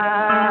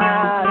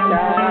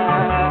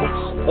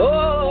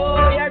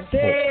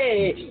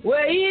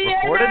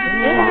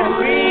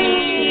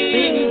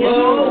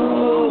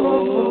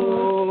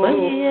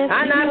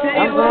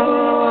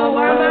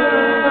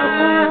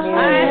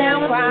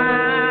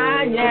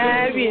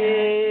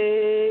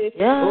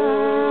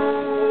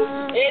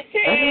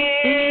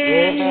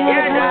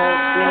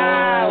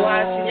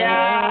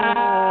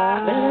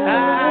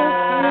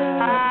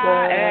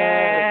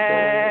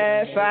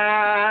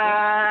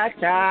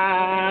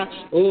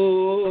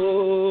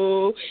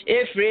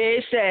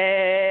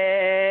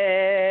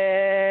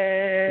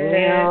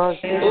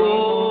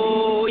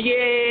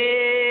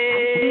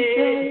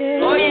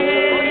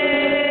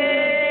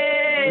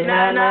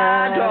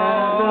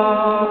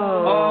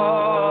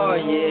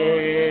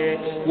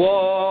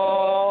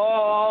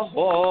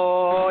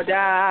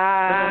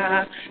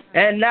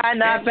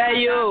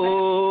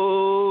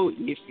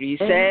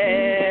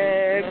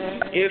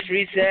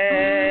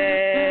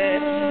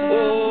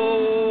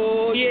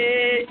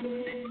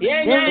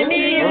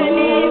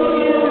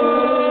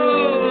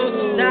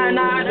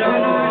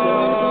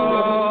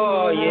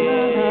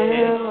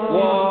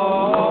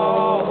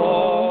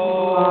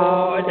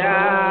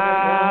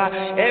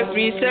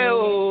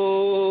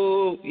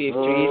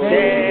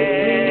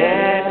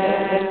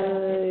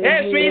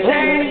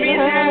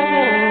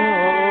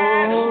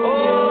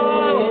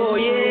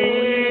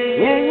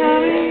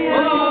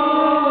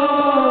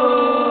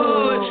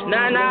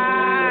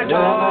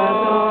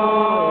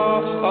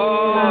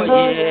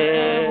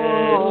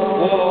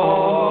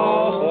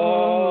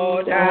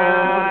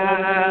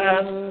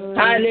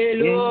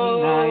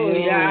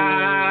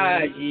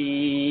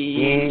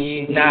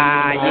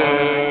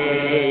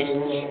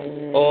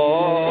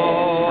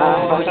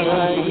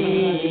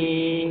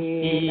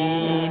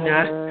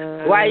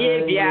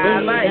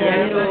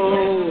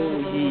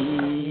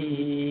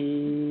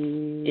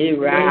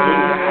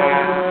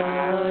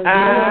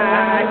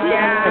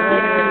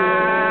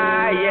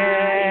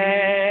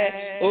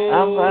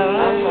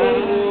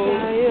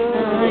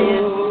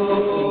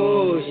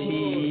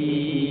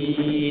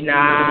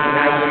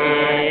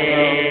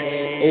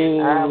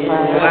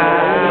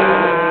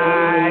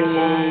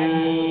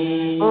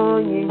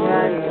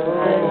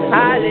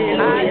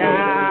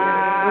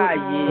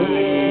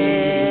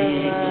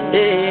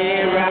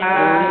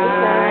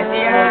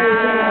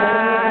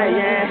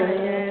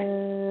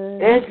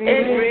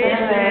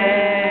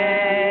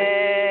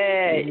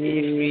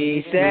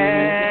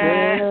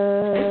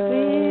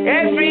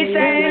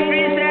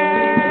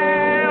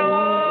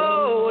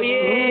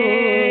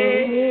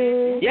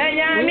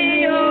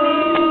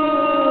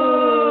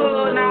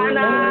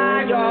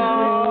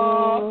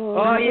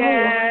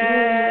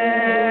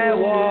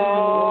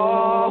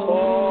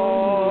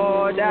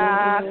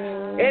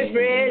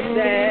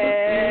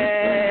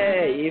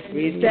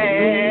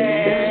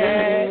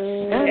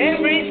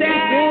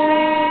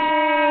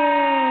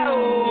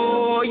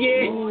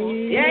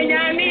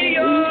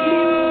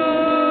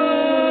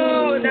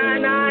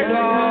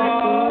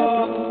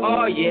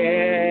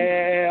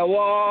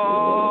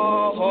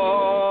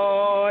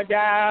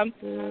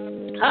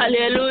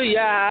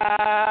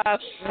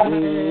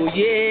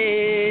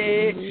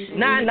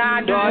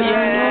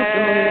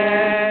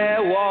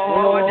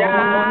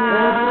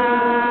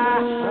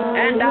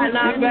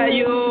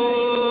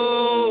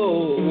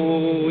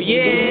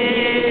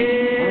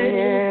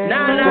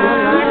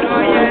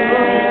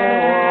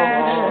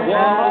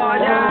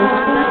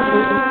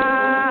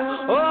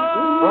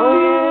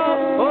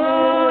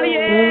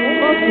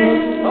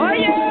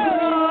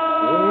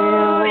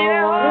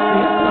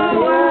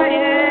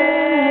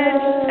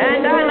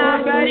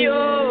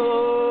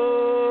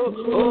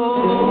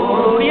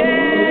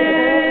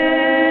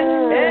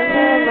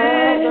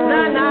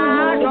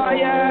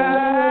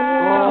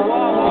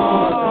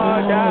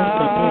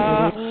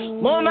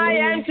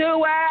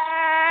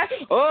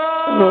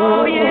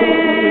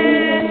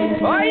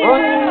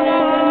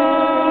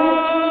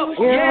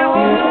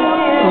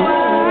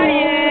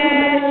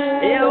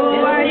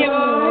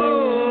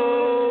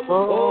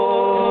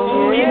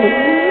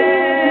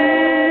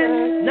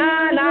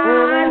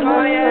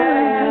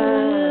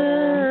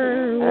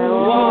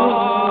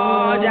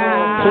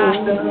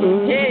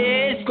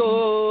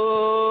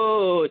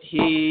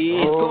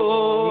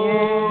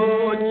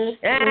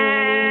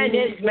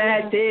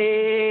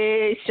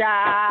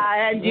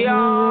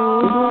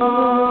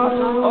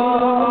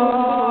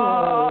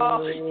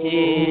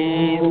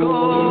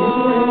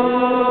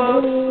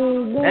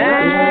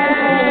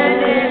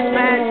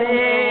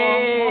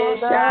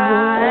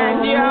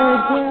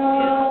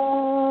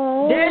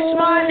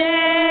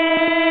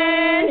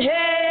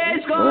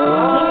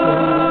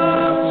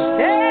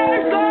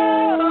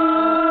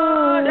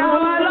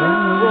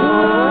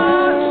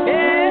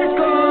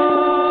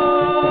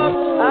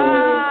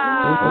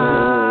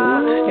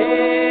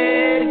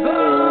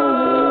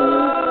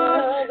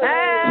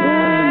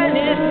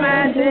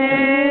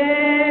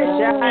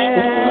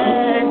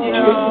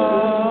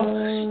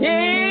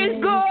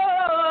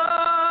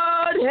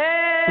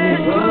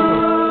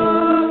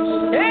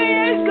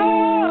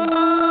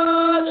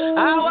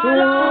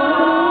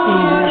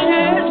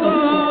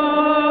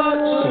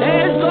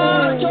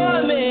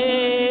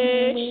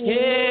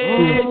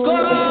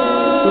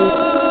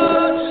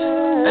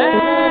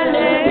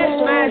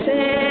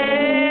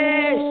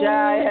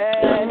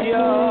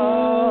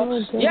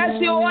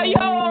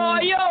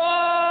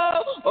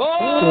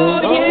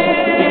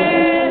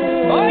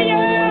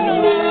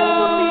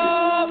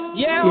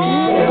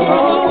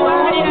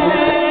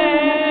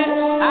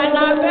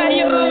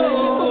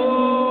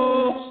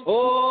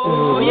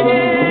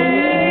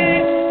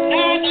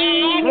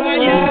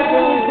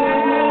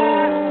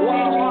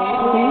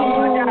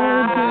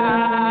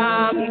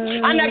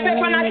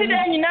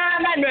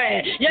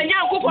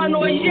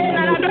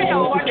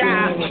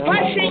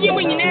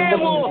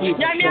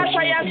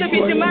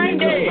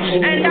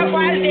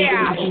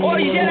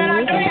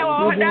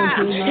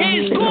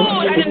He's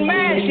good and in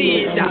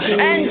mercies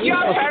and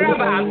just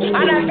forever. And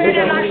I said,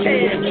 and I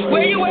said,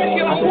 where you with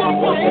your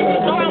walk,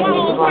 no one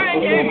will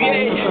find you.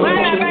 When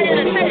I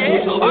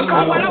said, or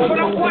come one up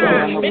from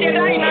one, it is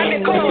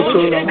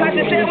because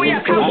they say we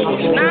are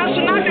come. Now, so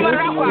not the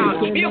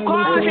Maraqua,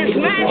 because his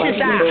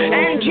mercies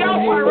and just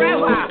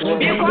forever.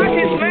 Because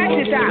his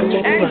mercies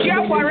and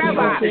just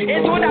forever.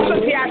 It's what I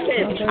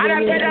said. And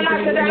I said, and I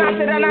said, and I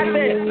said, and I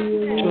said.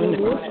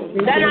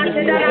 Then I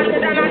said,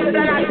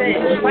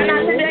 when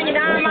I said,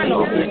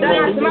 then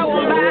I smell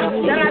one back,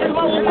 then I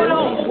smell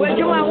one, when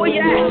you are with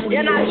you,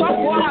 and I talk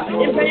what,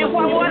 if you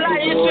want what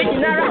I is in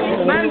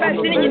Nara, man,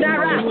 sitting in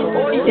Nara,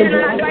 or in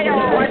General Doya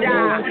or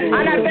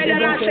and I said,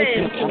 and I said,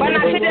 when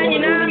I said, then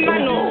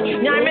Mano,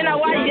 Yamina,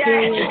 why,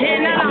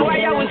 and now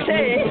why I would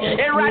say,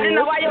 and riding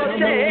away, I would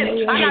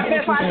say, and I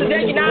pay for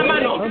today in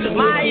Mano,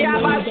 my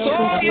Yaba,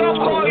 so you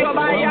call your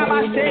Bayaba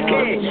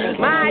Seke,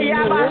 my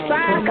Yaba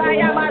Saka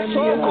Yaba,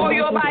 so call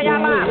your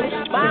Bayama,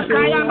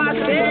 Makayama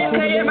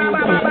Seke,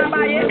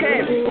 Baba Yeke,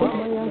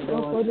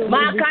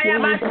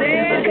 Makayama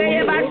Seke,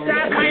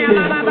 Basaka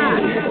Yaba,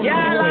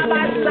 Yala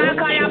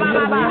Basaka Yaba,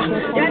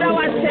 Yada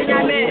was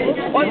Senyame,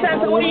 or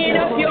says we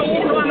know your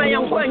woman,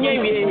 young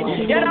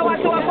Quany, Yada was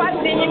so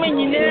fasting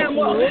in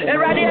Nemo, and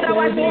Radiata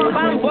was more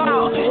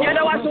bamboo,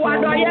 Yada was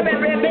one or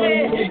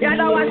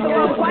Yada was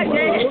so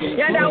quiet,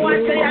 Yada was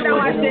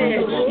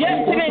yes,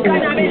 to me,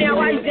 Canamania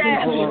was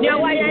there,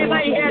 Yawaya,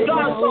 my head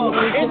also,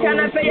 and can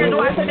I pay and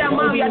was the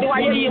mom,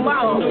 Yadwaya,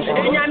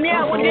 and Yamia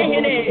would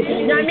in it,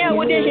 Yamia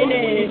would in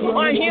it,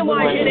 on him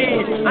was in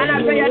it, and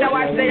I say, Yada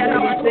was there,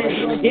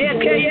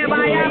 Yakaya,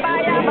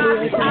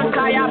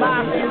 Akayaba,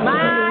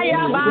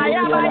 Maya,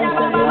 Baya,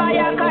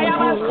 Baya,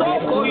 Kayaba,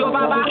 Soko,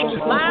 Yobaba,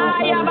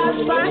 Maya,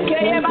 Basake,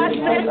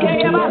 Basake,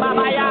 Baba,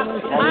 Maya,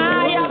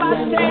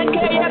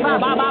 Basake,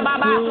 Baba,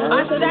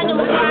 I said, then you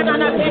find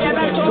an affair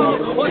at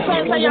all, or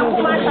Santa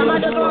Yakuma,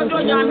 Samada,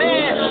 Yame,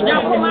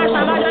 Yakuma,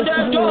 Samada,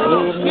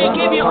 we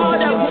give you all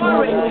the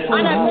glory,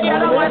 and I say, I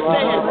was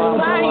saying,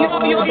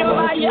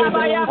 my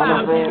Yaba,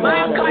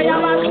 my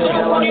Kayaba,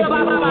 Soko,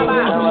 Yobaba,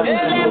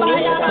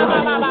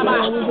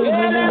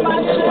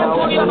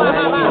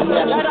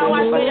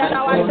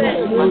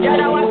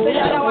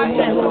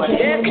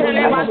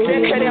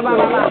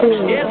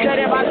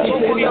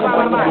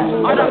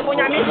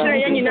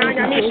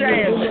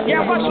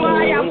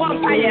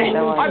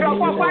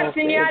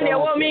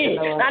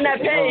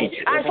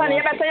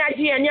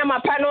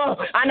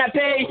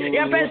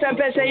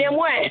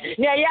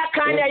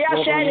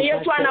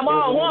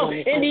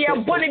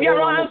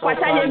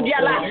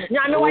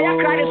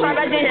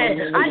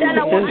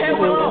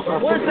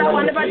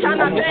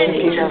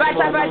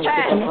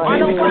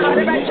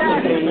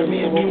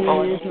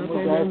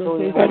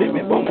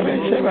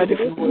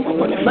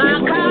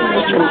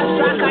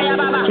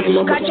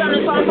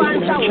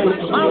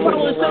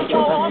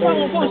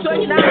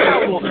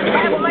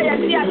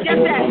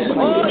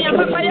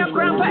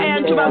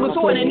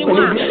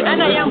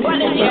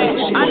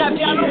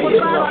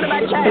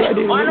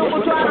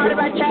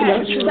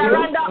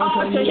 surrender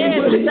all to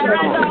him,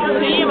 surrender all to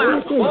him.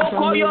 Oh,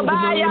 call your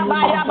baya,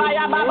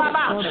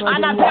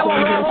 and I pay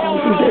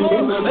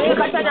you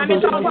can tell me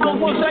something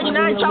for certain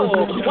answer.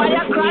 Why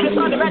you crying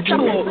on the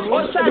vegetable?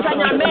 Oh, Santa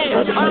Yame,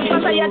 on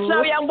Papa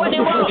Yetso, young body,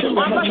 on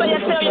Papa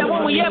Yetso, young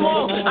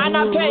Yemo, and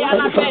I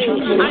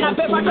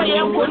pay for the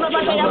young woman,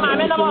 but I am a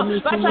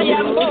minimum, but I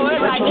am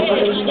going right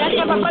here. Yes, you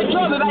have a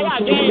job by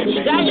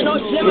again. That you know,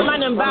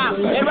 Zimmerman and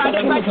Bam, and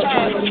rather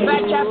better,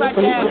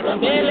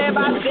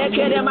 Eleba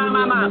Seke,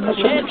 Mama,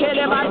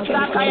 Eleba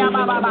Sakaya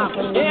Baba,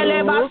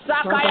 Eleba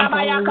Sakaya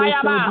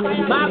Bayakayaba,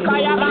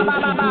 Makaya Baba,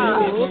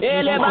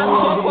 Eleba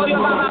Sokoyo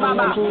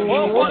Baba,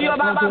 Okoyo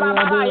Baba,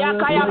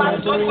 Yakayaba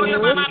Sokoyo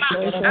Mama,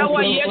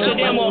 our yes to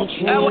demo,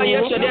 our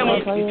yes to demo,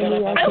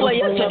 our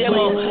yes to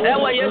demo,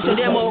 our yes to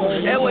demo,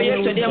 our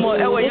yes to demo,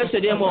 our yes to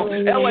demo,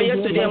 our yes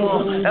to demo,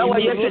 our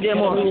yes to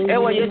demo,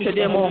 our yes to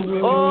demo.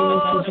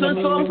 Oh,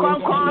 Sunsum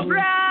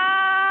Concobra.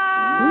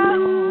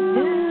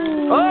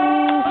 Oh,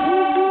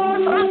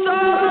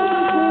 Sunsum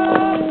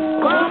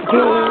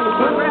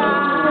Concobra.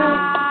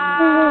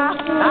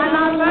 And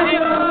I say,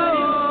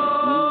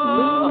 oh,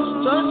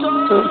 Sunsum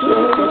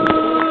Concobra.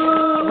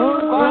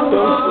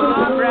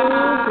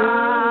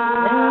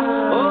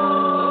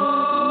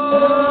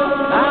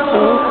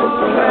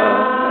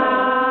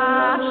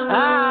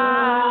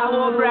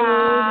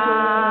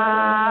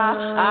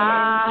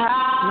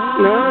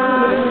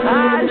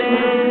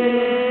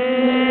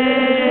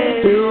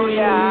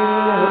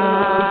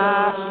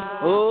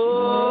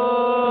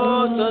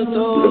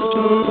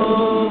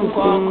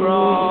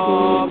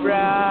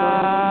 Concrobra.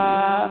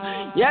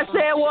 Yes,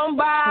 they won't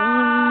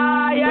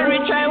buy every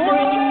time.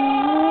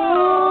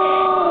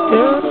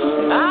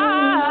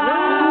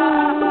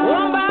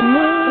 Won't buy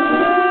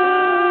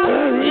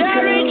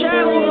every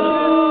time.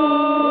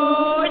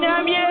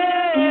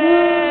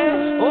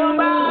 Won't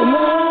buy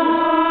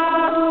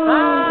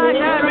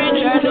every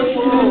time.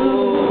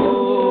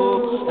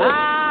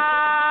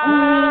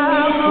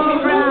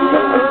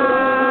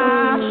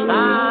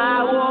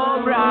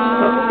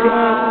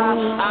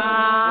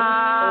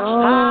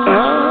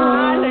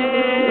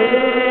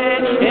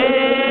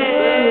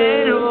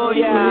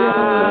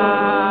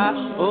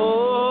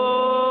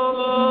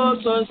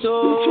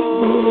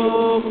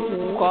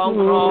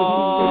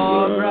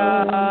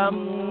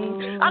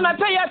 And I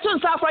pay your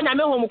two from your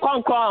home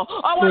concron.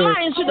 Or one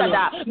line to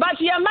that. But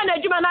your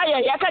management,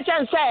 I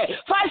can say,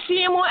 first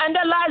him and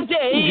the last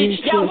day,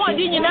 you want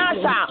in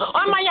answer.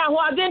 On my young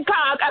one, then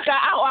car,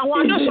 I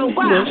want to so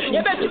far.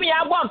 You bet me,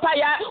 I want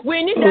fire.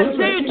 We need them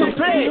say to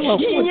pray.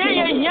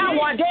 Yeah,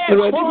 one day.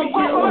 We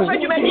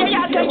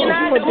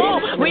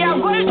are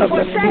going to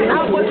possess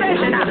our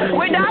possession.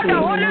 Without the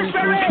Holy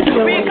Spirit,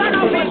 we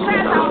cannot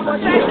possess our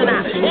possession.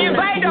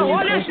 Invite the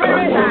Holy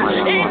Spirit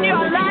in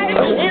your life.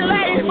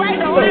 Invite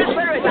the Holy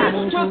Spirit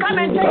to come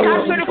and take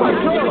absolute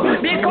control,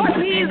 because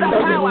He is the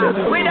power.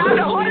 Without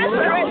the Holy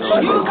Spirit,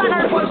 you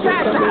cannot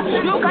possess.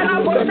 You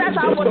cannot possess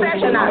our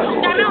possession.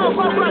 You know,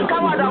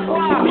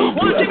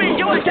 want to be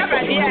doing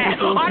something here.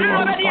 I don't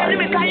know whether the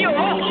enemy can you.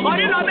 I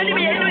don't know whether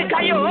the enemy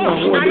can you.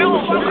 I know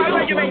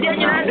what you may do.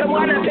 You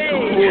want to say,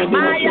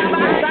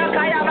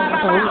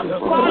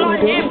 call on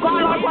Him,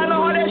 call on the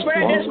Holy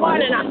Spirit this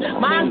morning.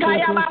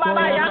 Mankaya Baba,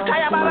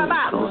 Yankaya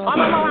Baba.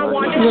 I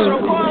want this to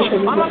go.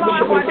 I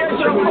want this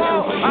to go.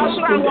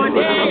 Also, I want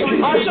it.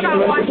 Also, I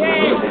want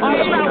it.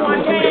 Also, I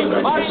want it.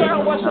 Also, I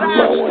was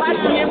right. Pass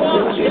me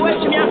more. You wait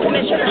to me after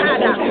the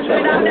shahada.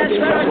 Without that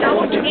spirit, I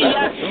want to be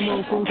here.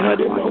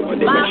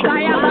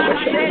 Makaya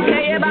Baba,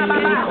 Sekaya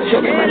Baba.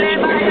 Ele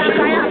Baya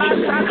Kaya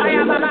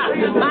Basakaya Baba.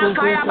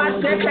 Makaya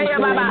Basekaya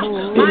Baba.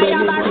 Maya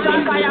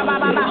Basakaya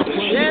Baba.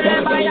 Ele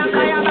Baya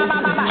Kaya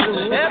Baba.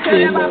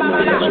 Ekele Baba.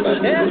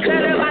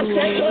 Ekele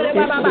Basekele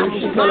Baba.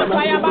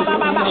 Makaya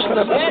Baba.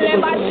 Ele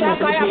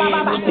Basakaya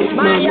Baba.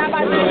 Maya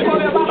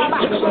Basekele Baba.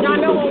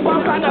 Name will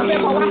walk on the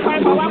paper,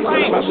 one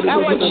cry. And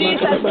what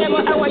Jesus name,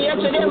 and what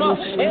yesterday,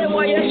 and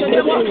what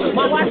yesterday,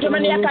 my one to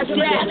many and I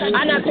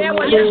pay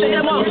what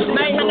yesterday,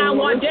 may not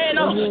one day,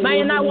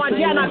 may not one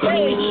day, and I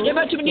pay. You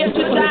better be a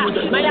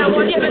sister, may I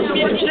want you to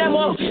be a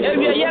tremor, if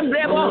you're young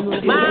bravo,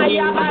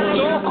 Maya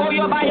Basoko,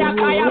 Yobaya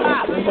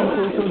Kayaba,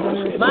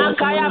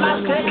 Makaya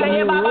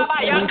Baseke Baba,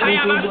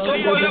 Yakaya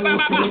Basoko,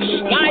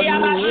 Maya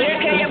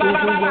Baseke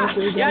Baba,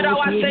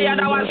 Yadawase,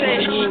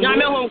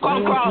 Yame home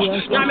conquer,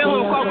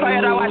 Yadawase,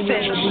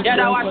 and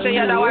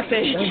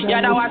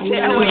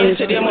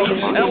yesterday,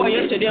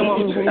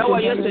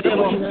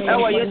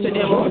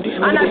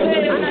 and I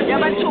say,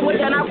 Yabatu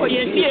Mojana for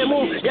your CMO,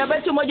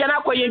 Yabatu Mojana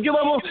for your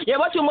Jumo,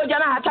 Yabatu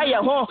Mojana Hataya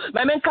home,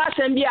 my men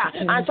Cassambia,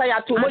 and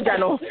Sayatu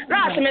Mojano,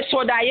 Ras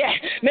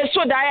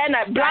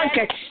Mesodaya,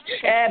 blanket,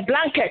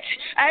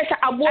 as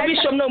a bobby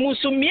some no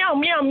musu meow.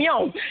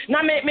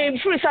 Now may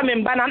free some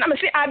in banana, I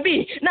say,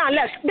 Abi, now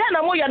let's then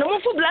a moya, no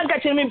for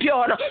blanket in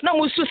pure, no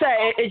musu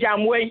say a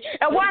jam way,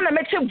 and one I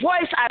met a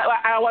voice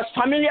I was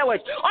familiar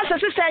with. Also,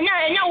 sister, and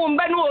young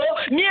woman,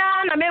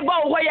 Miana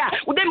Mebo, where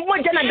would then more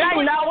than a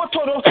dying now, what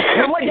total,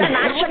 more than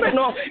a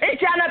chapeno,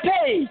 it's an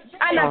pay,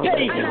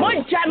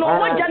 one jano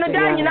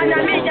dying, and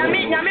I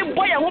mean,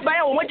 boy, I will buy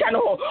a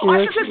mojano.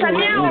 Also, sister,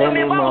 now, and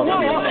a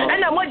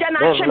more than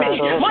a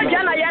chimney, more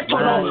than a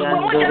yatono,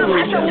 more than a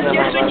master with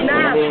yesterday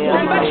now,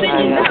 and by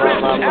singing now,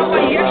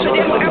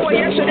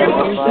 yesterday,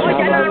 more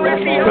than a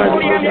refuge,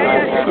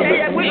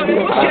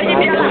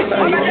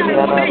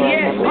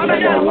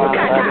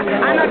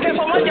 and I pay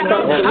for Mojano,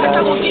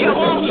 after what you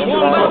want,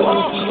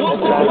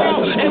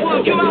 and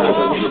what you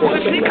want,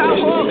 speak out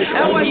home,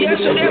 and what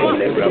yesterday,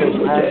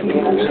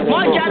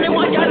 Mojano,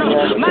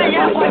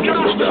 Maya Quadro,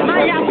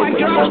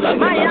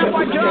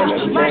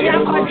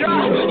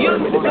 you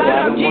blood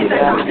of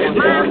Jesus,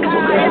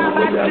 Makaya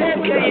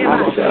Basekaya,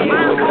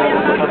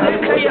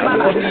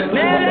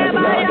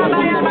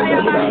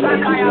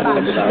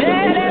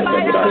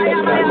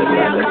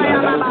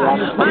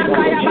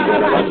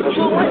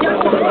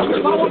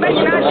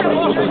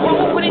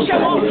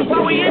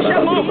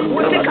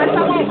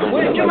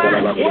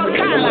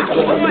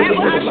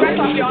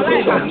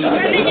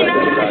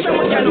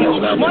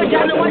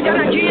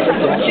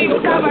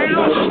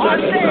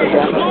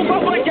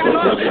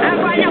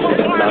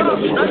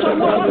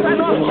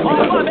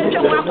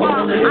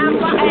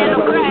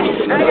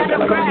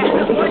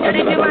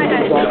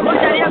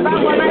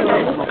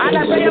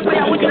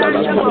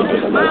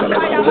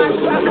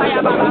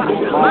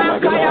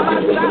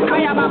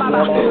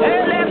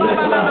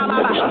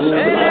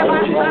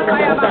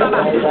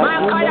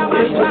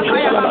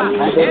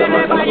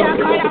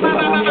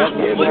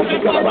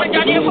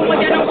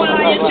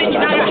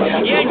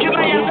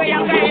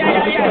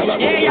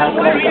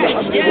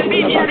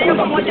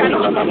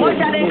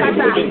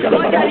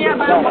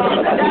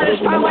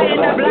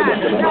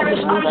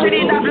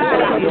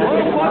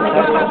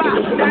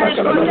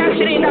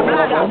 protection in the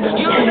blood.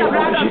 Use the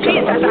blood of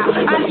Jesus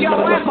as your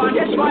weapon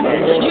this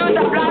morning. Use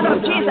the blood of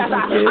Jesus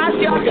as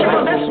your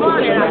shield this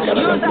morning.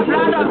 Use the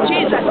blood of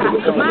Jesus.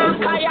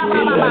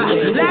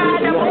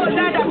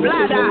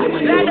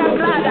 Let the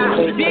blood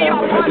be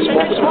your portion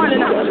this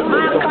morning.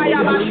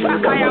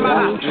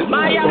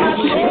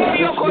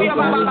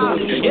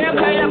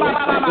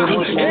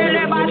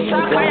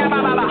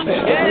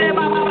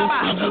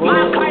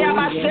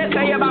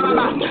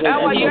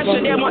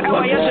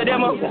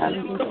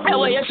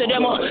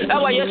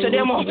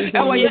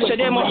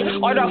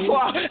 Order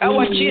for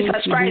our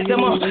Jesus Christ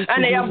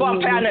and your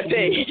bomb fire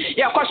pay.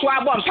 Your cost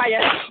bomb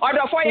fire.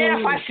 Order for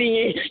your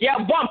fasting. Your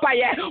bomb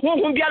fire.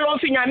 Won't be alone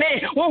for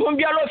me. Won't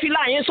be alone for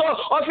lying. So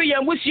offer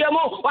your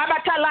musiamo.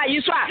 Wabatala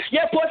Yusra.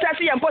 Your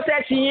possessing and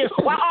possessing.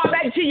 What all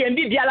that tea and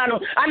be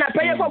Bialano. And I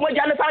pay for what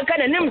Jan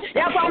Falcon and him.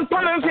 You found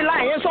Palm for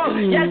lying. So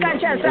you can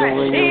chance.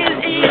 He is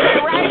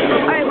a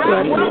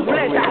wrong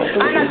place.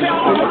 And I say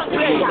all wrong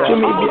place.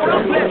 All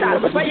wrong place.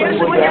 But yes,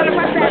 what you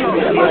understand.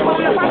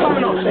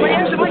 But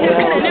yes, what you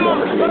can anymore.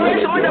 But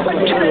yes, what you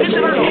can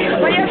listen.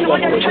 But yes, what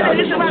you can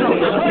listen.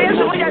 But yes,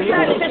 what you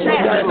can listen.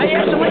 But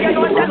yes, what you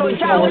know.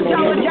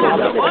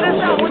 All the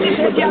time, what you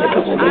say, and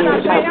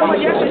I say, oh,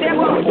 yes, they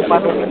will.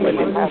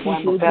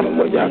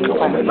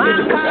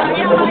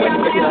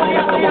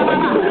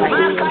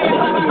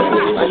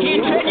 He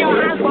trained your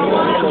hands for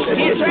war.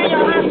 He trained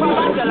your hands for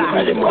battle.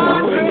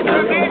 God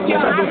created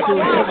your hands for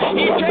war.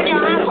 He trained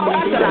your hands for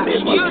battle.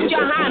 Use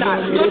your hand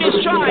to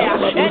destroy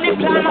any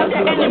plan of the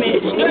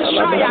enemy.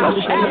 Destroy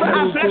every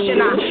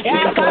affliction.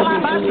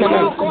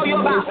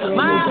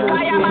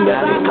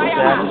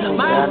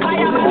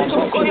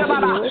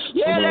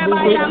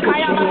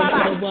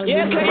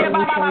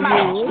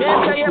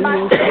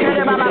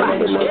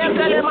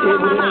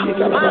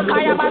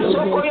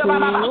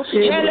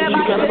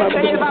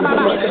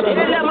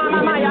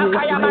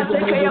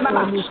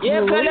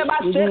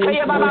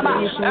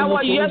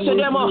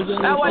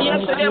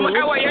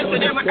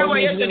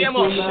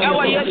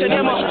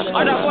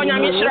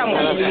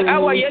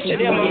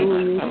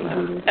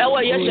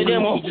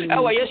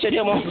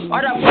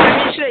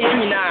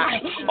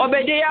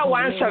 Obadiah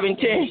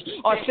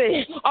 1:17 or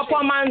say,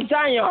 upon Mount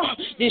Zion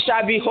there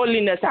shall be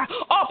holiness.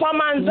 Upon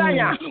Mount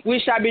Zion we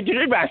shall be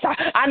deliverance.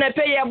 And a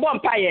pay a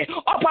bonfire.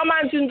 Upon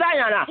Mount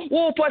Zion we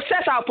will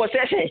possess our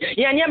possession.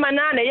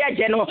 Yanyamanana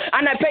Yajeno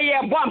and a pay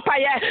a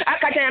bonfire.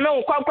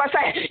 Akatano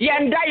Conquasa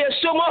Yanda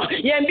Yosumo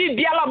Yambi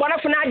Biala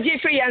Bonafana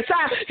Jeffrey and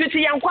Sa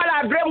Fiti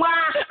Yankwala Brema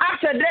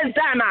after this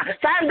time.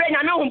 Time bring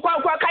a no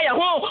Kaya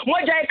home,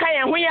 Moja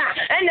Kaya Huya,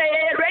 and they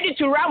are ready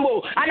to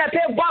rumble. And a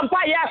pay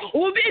bonfire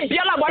will be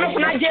Biala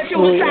Bonafana Jeffrey.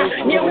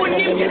 You wouldn't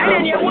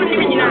and you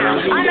wouldn't now.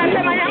 And I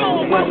said, my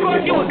own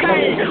what you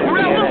kind.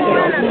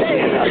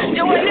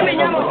 You wouldn't even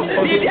know.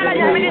 The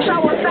Diana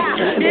Minister was that.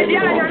 The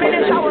Diana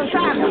Minister was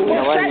that.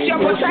 Possess your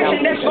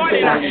possession this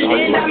morning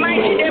in the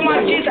mighty name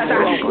of Jesus.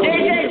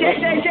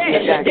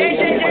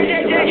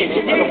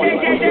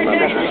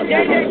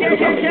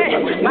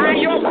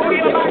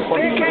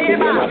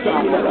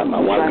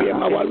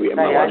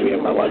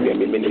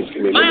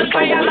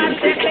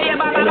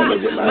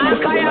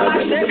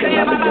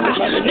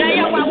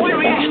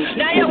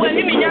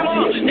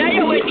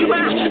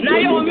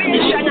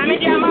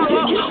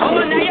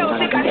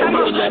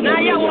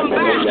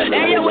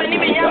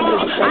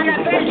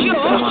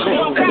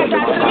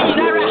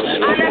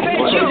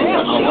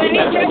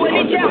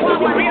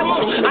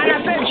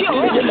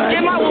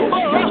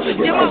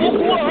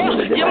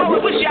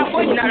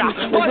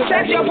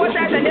 Possess your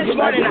possession this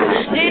morning. Possess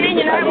your possession this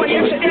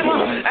morning.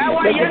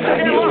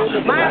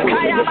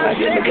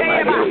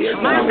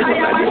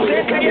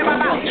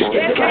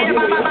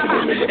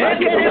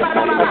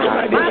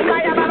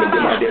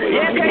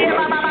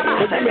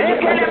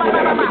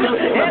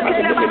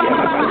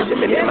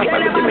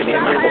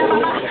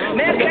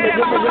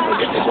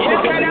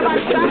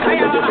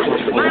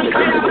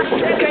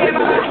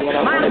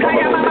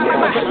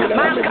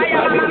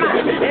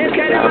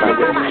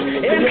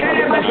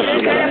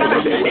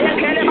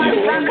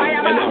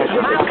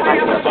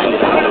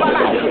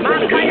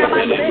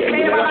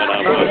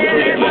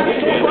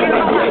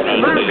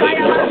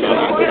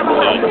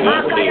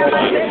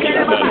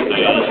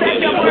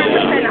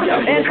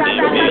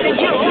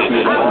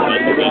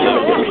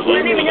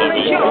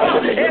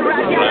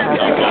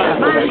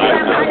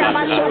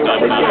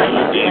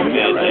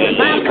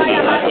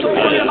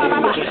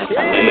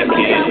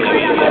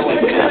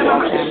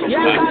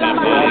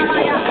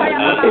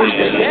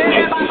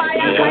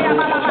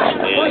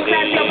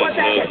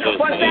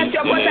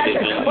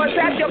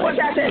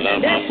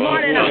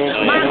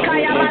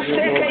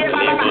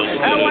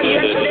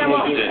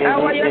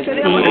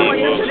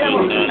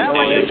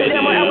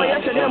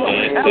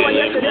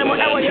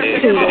 I want you to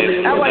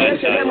ɛwɔ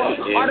yesu demo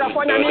ɔdɔfo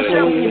nyame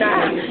nhyira mu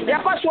nyinaa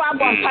yɛkɔ so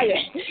abɔ mpaeɛ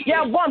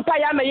yɛbɔ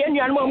mpaeɛ ama yɛn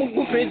nuanom a ɔmo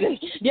gu prison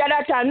the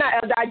other time na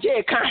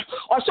ɛdagye ka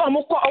ɔsɛ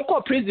ɔmo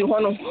kɔ prison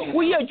hɔ no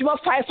woyɛ adwuma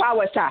 5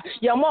 hours a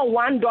yɛmɔ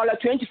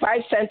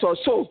 $1.25 or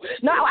so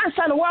na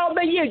ansa no wɔn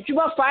bɛyɛ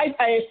adwuma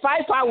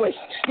 5 hours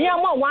ne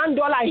yɛmɔ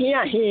 $1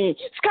 here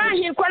sika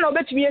here kɔ na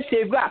obetumi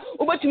save a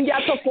obetumi de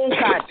ato phone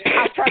card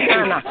after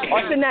Ghana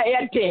ɔsɛ na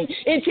ɛyɛ den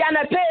nti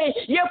anapɛ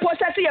yɛ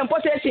process yɛn bɔ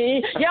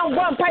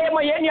mpaeɛ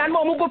ma yɛn nuanom a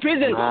ɔmo gu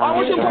prison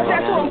ɔmo so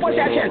process wɔn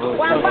possession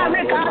wɔn ba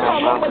America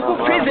ɔmo gu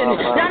prison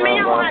nyame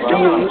yɛ wɔn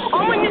adom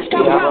ɔmo nyɛ sika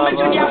kura ɔmo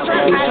tu di afra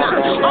Ghana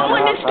ɔmo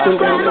nyɛ sika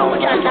kura ɔmo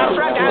di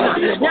afra Ghana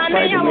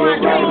nyame yɛ wɔn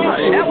adom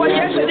ɛwɔ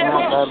yesu de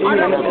mo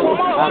ɔdɔ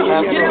kɔkɔmɔ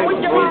yɛrɛ mo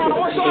jɛ wɔn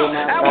ɔmo so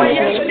ɛwɔ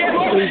yesu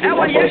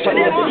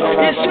de mo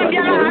yesu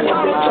biara atɔ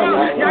ɔmo so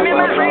nyame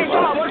ma hɛ tɔ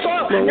ɔmo so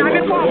nyame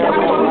fɔ ɔmo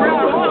atɔ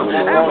ɔmo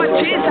ɛwɔ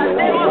Jesus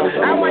de mo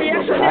ɛwɔ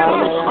yesu de mo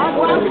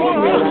ɔbo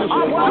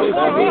afɔ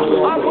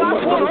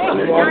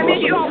nyame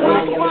yɛ ɔbo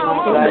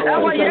afɔ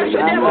ɛwɔ yesu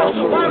de mo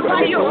wɔn fa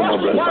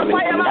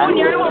yɛ ma mo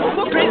nyane wɔn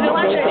kɔ prison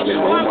wɔkyɛ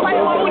wɔn fa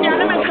yɛ wɔn mo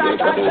nyane ma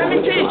krata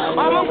 70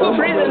 ɔmo kɔ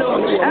prison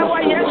ɛwɔ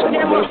yesu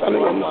de mo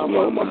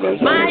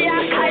maya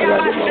kaya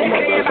ba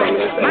sekeba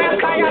maya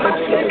kaya ba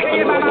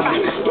sekeba baba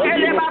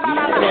ele baba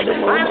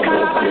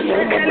akala ba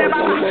sekele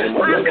baba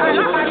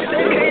akala ba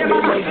sekeba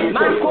baba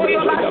makoyo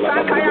ba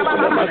sakaya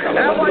baba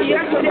ɛwɔ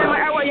yesu de mo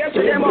ɛwɔ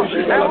yesu de mo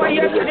ɛwɔ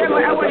yesu de mo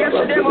ɛwɔ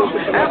yesu de mo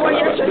ɛwɔ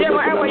yesu de mo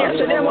ɛwɔ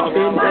yesu de mo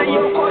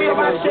mayo koyo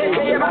ba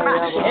sekeba baba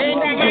in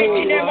the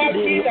mighty name of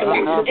Jesus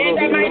in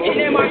the mighty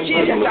name of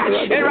Jesus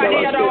eradi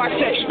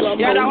yadawase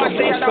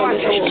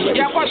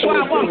yakoso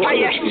abɔ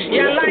mpaye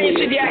yɛlan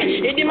so deɛ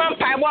ɛdi ma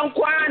mpae bɔ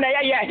nko a na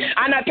yɛyɛ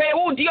anapɛ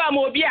wodi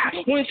ama obi a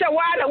hun sɛ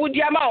wala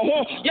wodi ama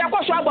ho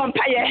yɛkoso abɔ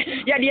mpaye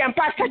yɛde yɛn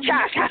pastor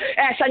Charles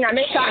ɛsɛ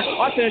nyame sa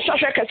ɔsen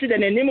hwehwɛ kɛse de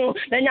n'anim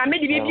na nyame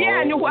de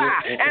bibia ni hɔ a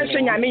ɛnso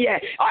nyame yɛ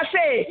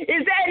ɔse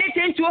is there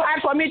anything too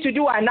hard for me to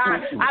do and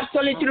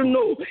absolutely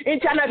no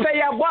anapɛ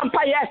yɛbɔ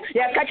mpaye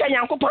yɛkaka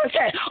nyankopɔn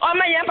sɛ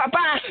ɔma yɛn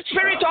papa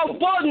spirit of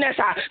boldness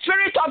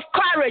spirit of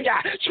courage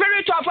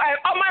spirit of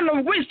man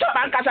of wisdom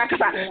ankasa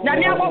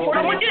nyame abɔfo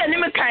no mo de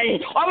n'anim kan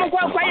ɔmo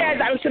kɔ yɛ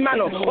dansema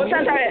no o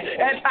santa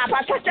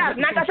pastor Charles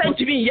na kasa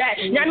ntumi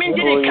yɛ nyame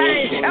ndi ne kan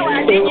ɛwɔ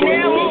ade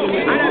nyinaa mu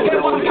anapɛ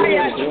bɔ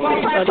mpaye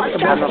pastor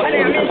Charles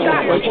nyame nsa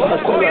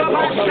ko yɛ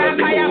ba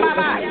kaya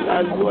baba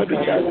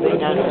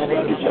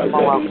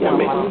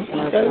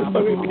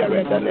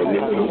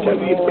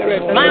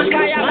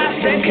makaya ba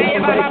sekeye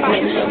baba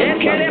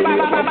ekele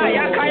baba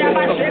yakaya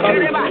ba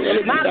sekele baba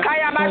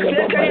makaya ba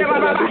sekele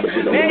baba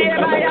meye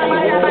ba ya ba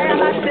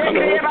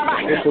sekele baba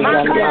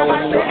makaya ba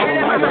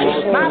sekele baba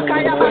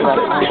makaya ba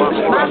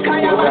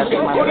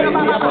sekele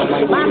baba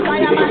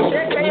makaya ba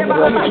sekele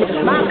baba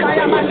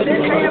makaya ba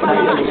sekele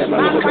baba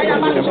makaya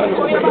ba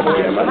sekele baba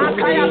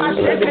makaya ba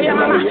sekele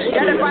baba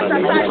yale pata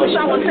sai ko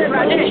shawo se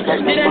rade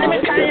dire ne me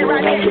kai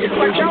rade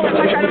ko shawo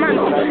ta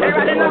kalmano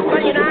rade na ko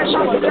ina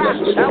shawo ta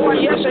awa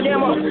yeso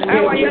demo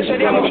awa yeso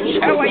demo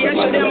awa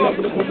yeso demo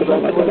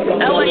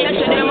awa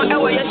yeso demo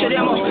awa yeso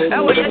demo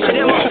awa yeso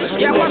demo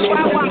ya wasu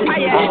awa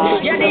mpaye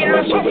ya de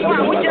ya sofo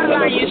amuja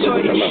la yiso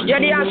ya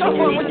de ya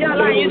sofo amuja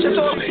la yiso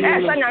so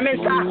esa nyame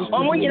sa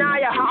omo nyina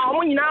ya ha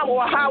omo nyina wo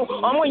ha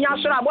omo nya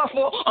soro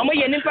abofo omo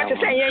ye nipa te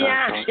sen yenya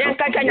yen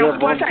kaka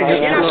nyapo sa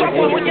ya na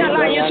sofo amuja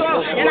la yiso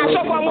ya na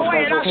sofo amu wa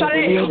ya na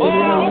sore o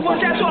mo bo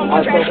se so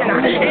mo se na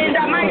in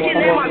the mighty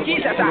name of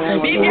Jesus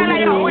bibia na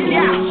ya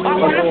odia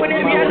obono fo na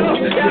bia no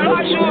the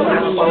Lord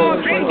show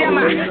bring them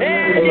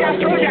their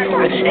project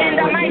in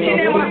the mighty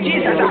name of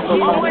Jesus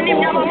omo ni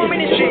nyama mo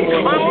ministry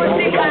omo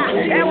sika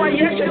ewa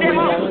yesu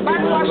demo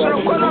but was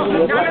rokono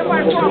na me kwa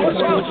so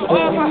so o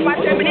papa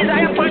teminiza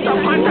ya point of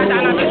contact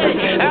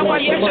and ewa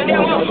yesu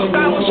demo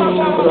ka so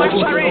for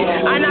sorry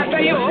and I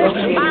tell you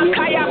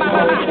makaya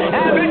baba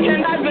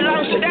everything that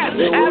belongs to them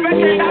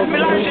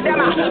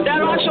the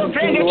Lord should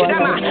bring it to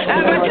them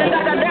everything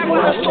that the devil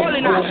has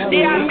stolen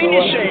their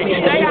ministry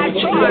their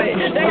joy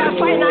their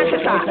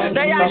finances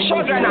their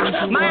children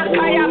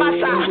makaya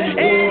basa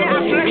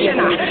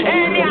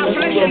any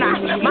affliction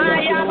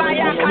maya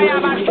baya kaya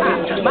basa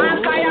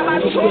makaya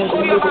baso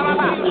koyo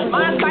baba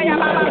makaya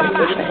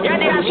baba ya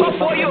de aso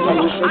for you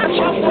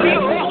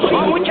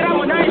omuchira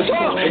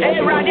munaiso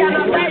eradi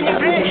anata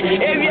yebre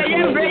ewie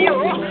yebre yo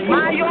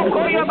mayo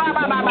koyo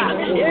baba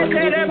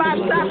ekere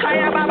basa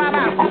kaya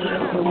baba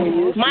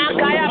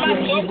makaya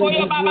baso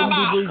koyo baba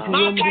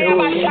makaya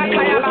basa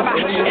kaya baba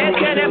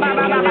ekere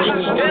baba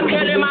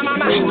ekere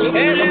mama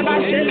ele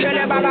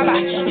basekele baba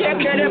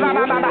ekere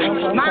baba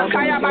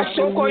makaya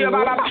baso koyo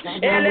baba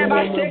ele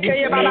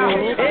basekeye baba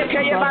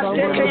ekeye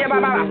basekeye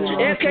baba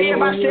ekeye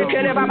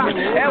basekele baba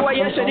ewa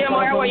yesu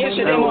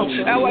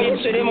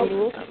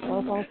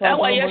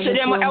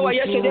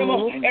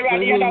demo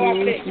eradi ya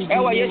dawase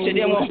ewa yesu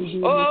demo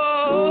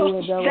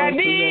oh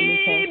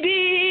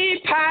sabi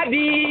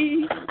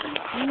pabi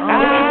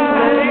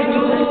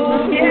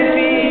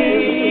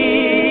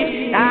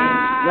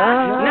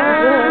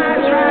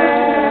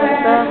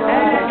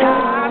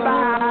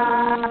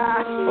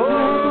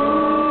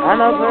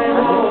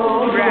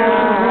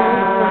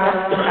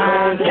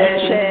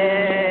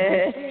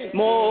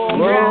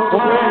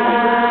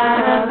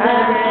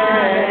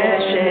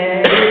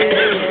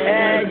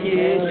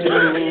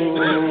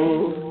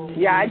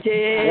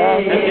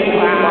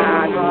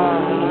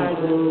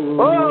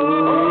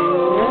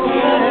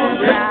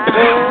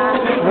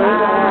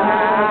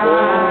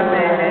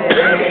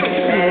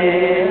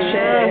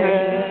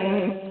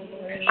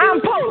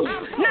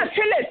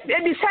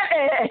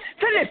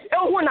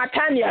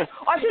Nathaniel,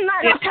 also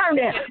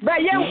Nathaniel,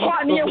 but young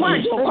Kwani,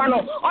 one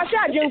Kwano, also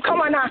Ajin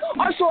Kamana,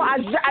 also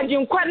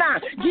Ajin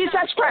Kwana,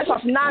 Jesus Christ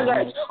of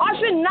Nazareth,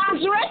 also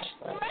Nazareth.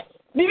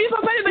 Bibi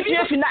papa le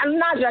betia fi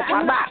Nazareth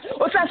aba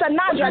o say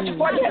Nazareth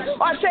for the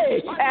o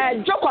say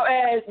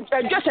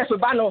Joseph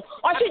ba no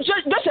o say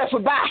Joseph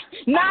ba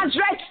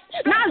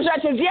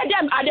Nazareth via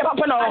dem ade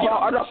papa no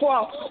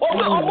odofo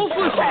o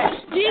fu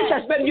say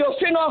Jesus be bi o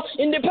fi no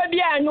in the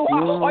pebia no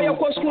o ye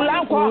ko school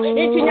anko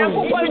iti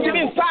Nyankopon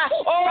ntimi fa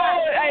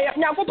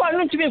Nyankopon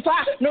ntimi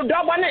fa no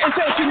dobo na e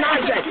say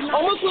Nazareth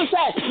o fu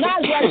say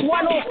Nazareth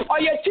one o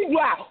ye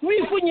tidua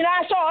we fu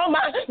nyina so o ma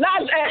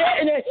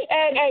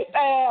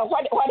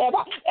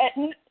whatever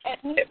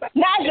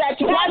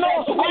Nazareth, one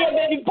of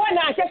the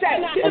Bona, it's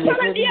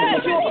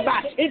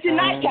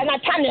nice and a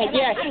Tanya,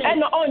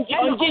 and on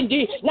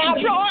GD. Now,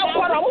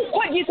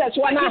 what Jesus,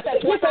 one,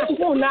 Jesus,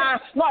 who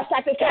now, not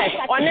satisfied,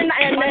 on a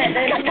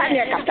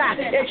Tanya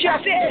Kata, if you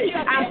say,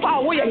 I'm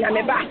Paul William and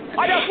the back.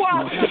 Other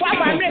for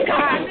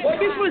America,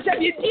 people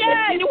said,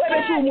 yeah, you ever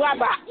see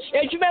Waba,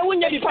 and you may win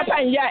your papa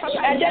and yet,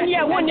 and then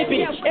you wouldn't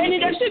be any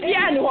of the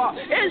Sibiano,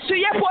 and so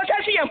you're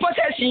possessing,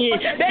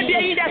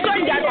 baby, that's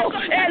on that,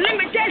 and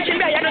limitation.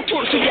 The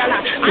two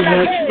together, and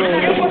I say,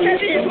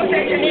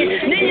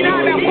 possessing,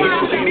 Nina,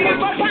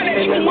 Papa,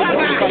 you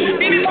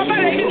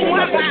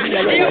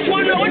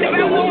follow the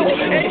Bible,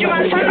 and you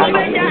are son of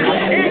a young,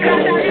 and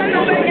son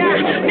of a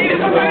young,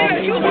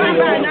 you are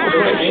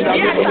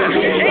yes,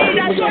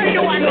 that's what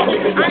you want,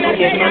 and I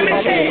say, and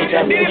I say,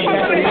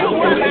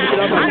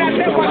 and I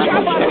say, for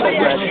trouble,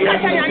 that's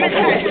what I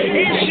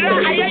say, Israel,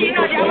 I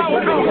know the other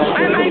one,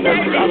 I'm a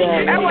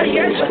daddy, I was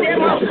yesterday,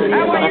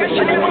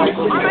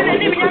 I'm an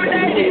enemy.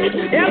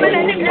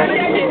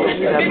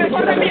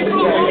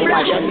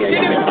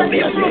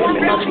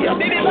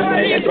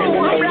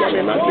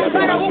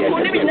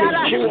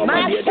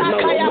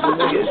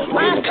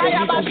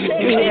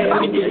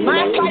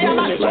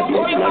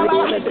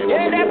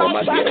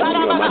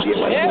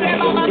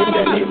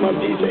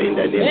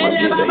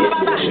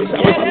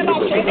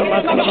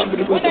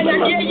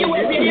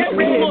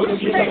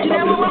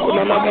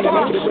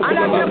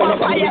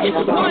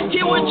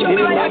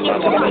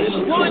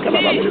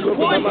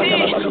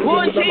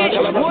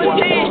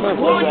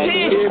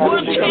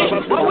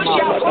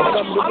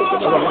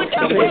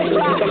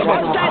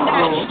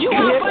 You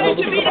are going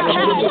to be the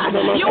head.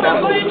 You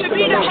are going to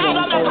be the head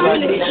of the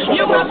family.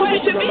 You are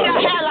going to be the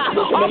head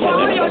of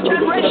all your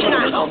generation.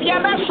 You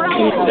are not from.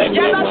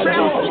 You are not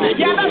from.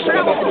 You are not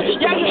from.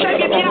 You should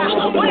be here.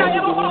 When I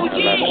am about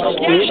you, you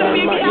should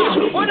be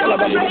here. When I am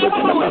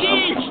about you,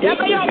 you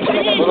are your penny. Maybe I'm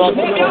going to be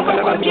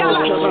here.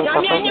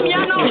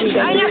 Yamiano, I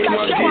am going to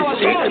share our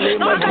soul.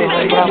 Not that I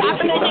get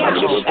happening here.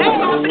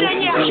 And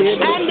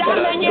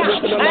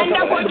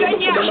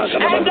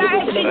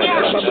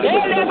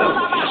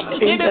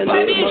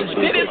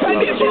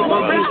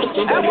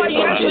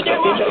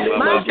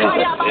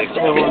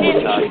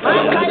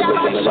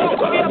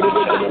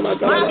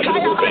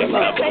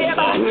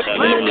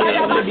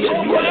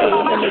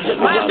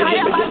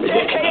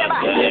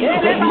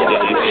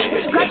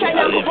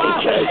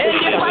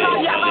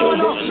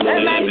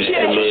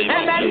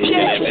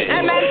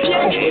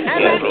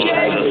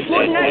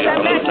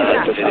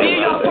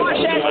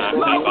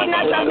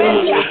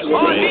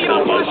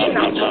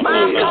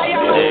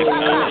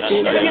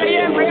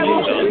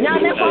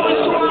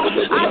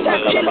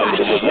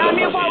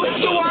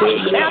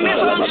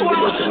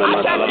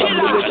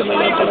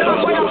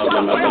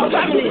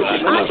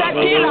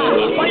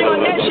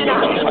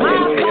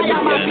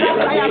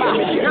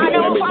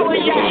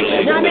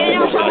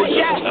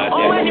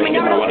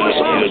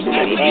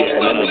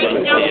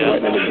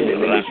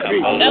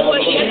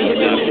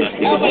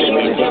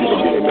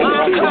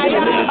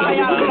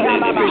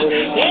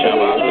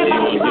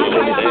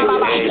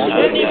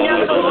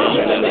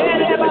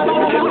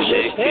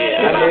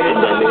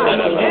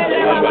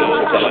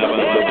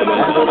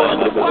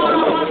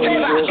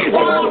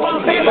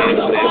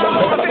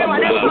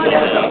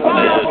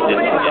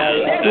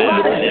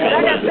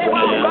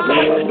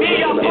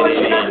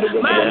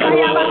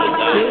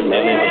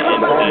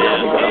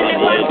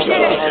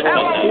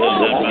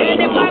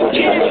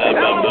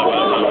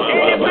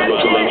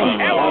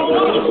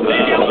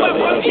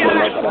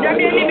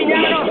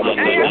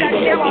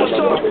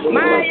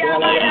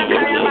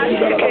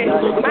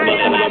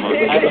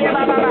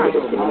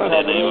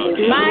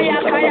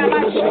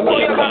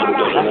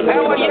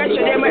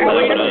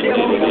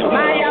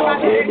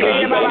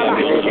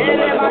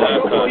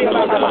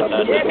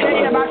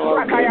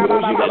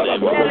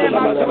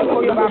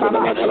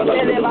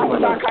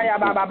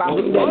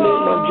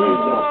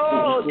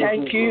Oh,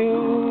 thank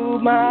you,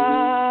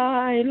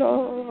 my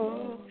Lord.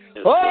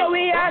 Oh,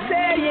 we are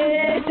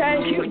saying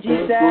thank you,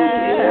 Jesus.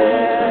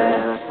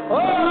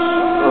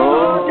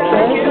 Oh,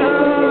 thank you,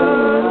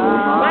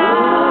 my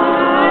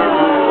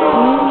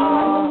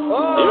Lord.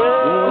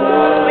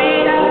 Oh, we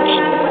are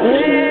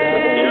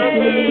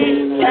saying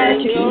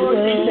thank you,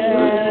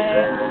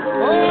 Jesus.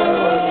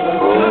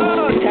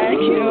 Oh,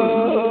 thank you,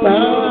 my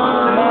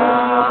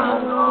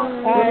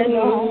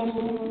Lord.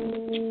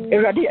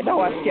 Everybody that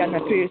was here na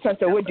pray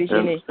so we di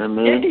hini.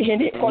 Di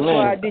hini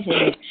koso di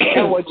hini.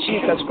 And what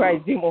Jesus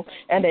Christ dimo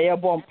and they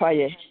born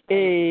paye.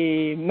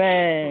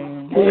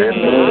 Amen.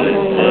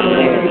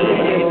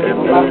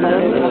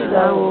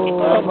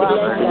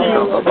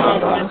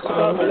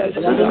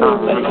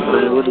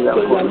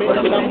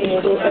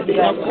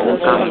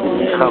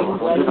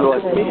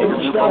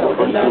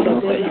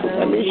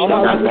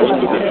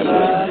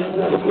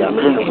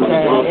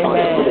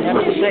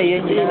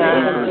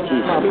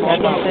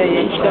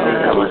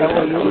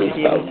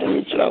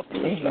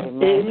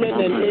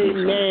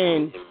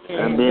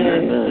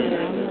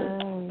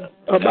 Amen.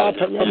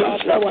 About our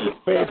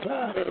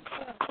paper.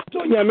 So,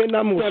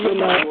 Yamina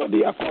Musona,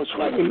 the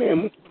Akoswa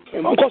name.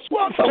 Because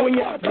one for when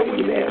you are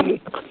going name.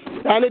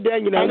 And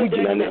then you know, we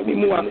didn't have any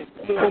more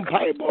from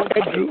Bible.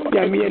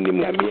 Yami and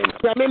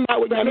Yamina, Yami,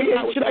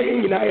 should I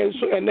in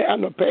so and they are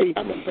not paid.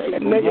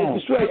 And they are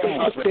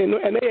sustain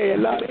and they are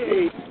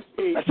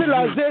I say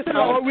last days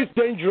are always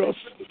dangerous.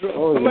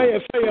 May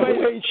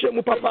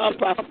Papa,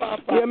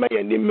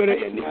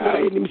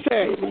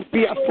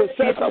 we have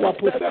possessed our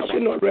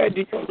possession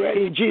already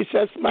in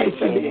Jesus'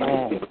 mighty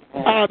name.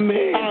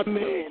 Amen.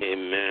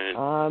 Amen.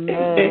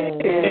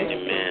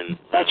 Amen.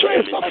 That's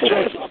right.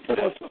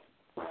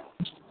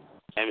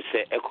 I'm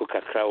say echo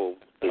cacao.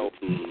 I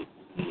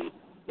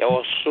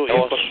was so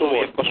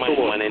money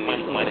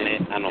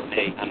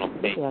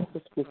and pay.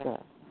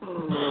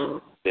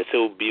 They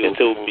so bill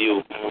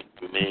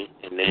me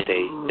and the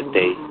day.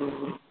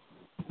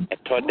 I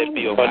thought the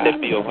bill your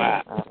baby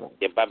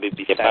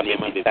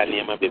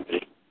my baby.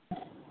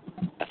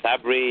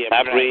 Sabre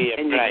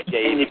and right.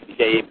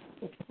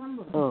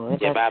 Oh,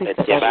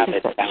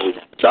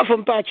 so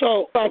from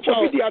Pacho,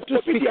 video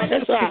to speak.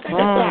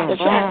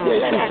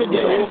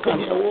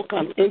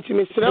 Into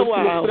Miss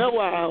Rawa,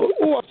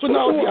 who was to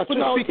now be a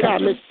speaker,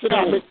 Miss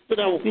Rawa.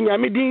 In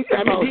Yamidi,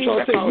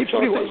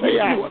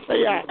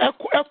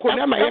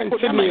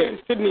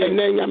 Sydney, and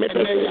then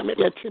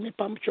Yamidi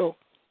Pamcho.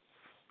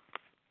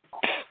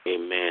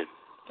 Amen.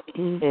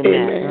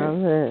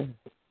 Amen.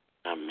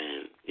 Amen.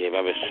 Yeah,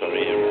 I'm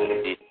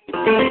sorry.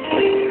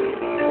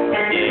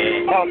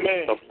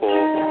 Amen. Of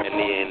course,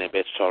 and the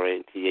best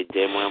sorry to your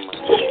Gemma,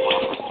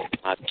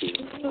 Martin.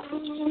 So,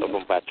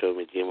 Patrol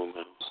with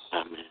Gemma.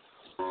 Amen.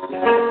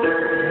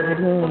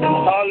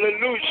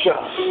 Hallelujah.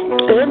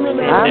 Amen.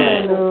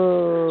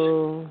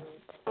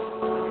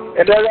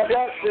 And I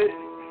say,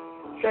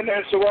 send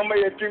us one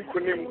way a drink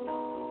with him.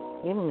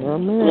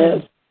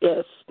 Amen.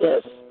 Yes.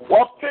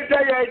 What did I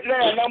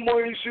say? I'm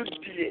more in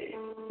Sudia.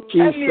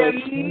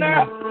 And I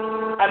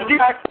did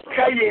not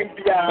carry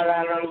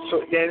so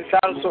yen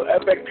sound so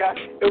Rebecca.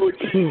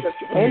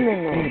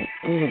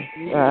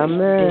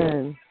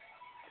 Amen.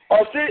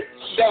 Or say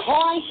the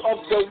horns of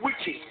the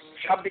wicked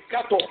shall be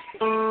cut off,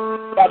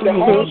 but the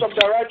horns of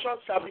the righteous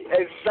shall be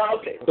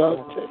exalted.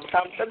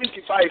 Psalm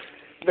 75,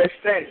 verse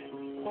 10.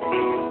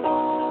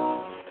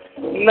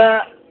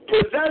 Now,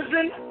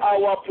 possessing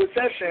our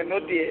possession, no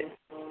dear.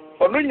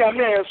 Onunya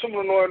me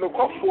esumu no no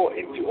kofo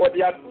enti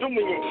odi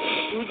adumu ye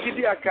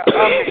ugidi aka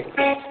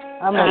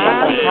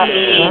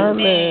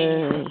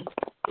amen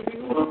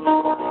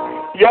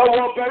ya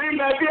wo beri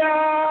mebia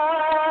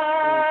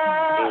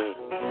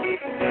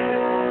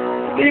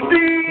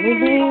bibi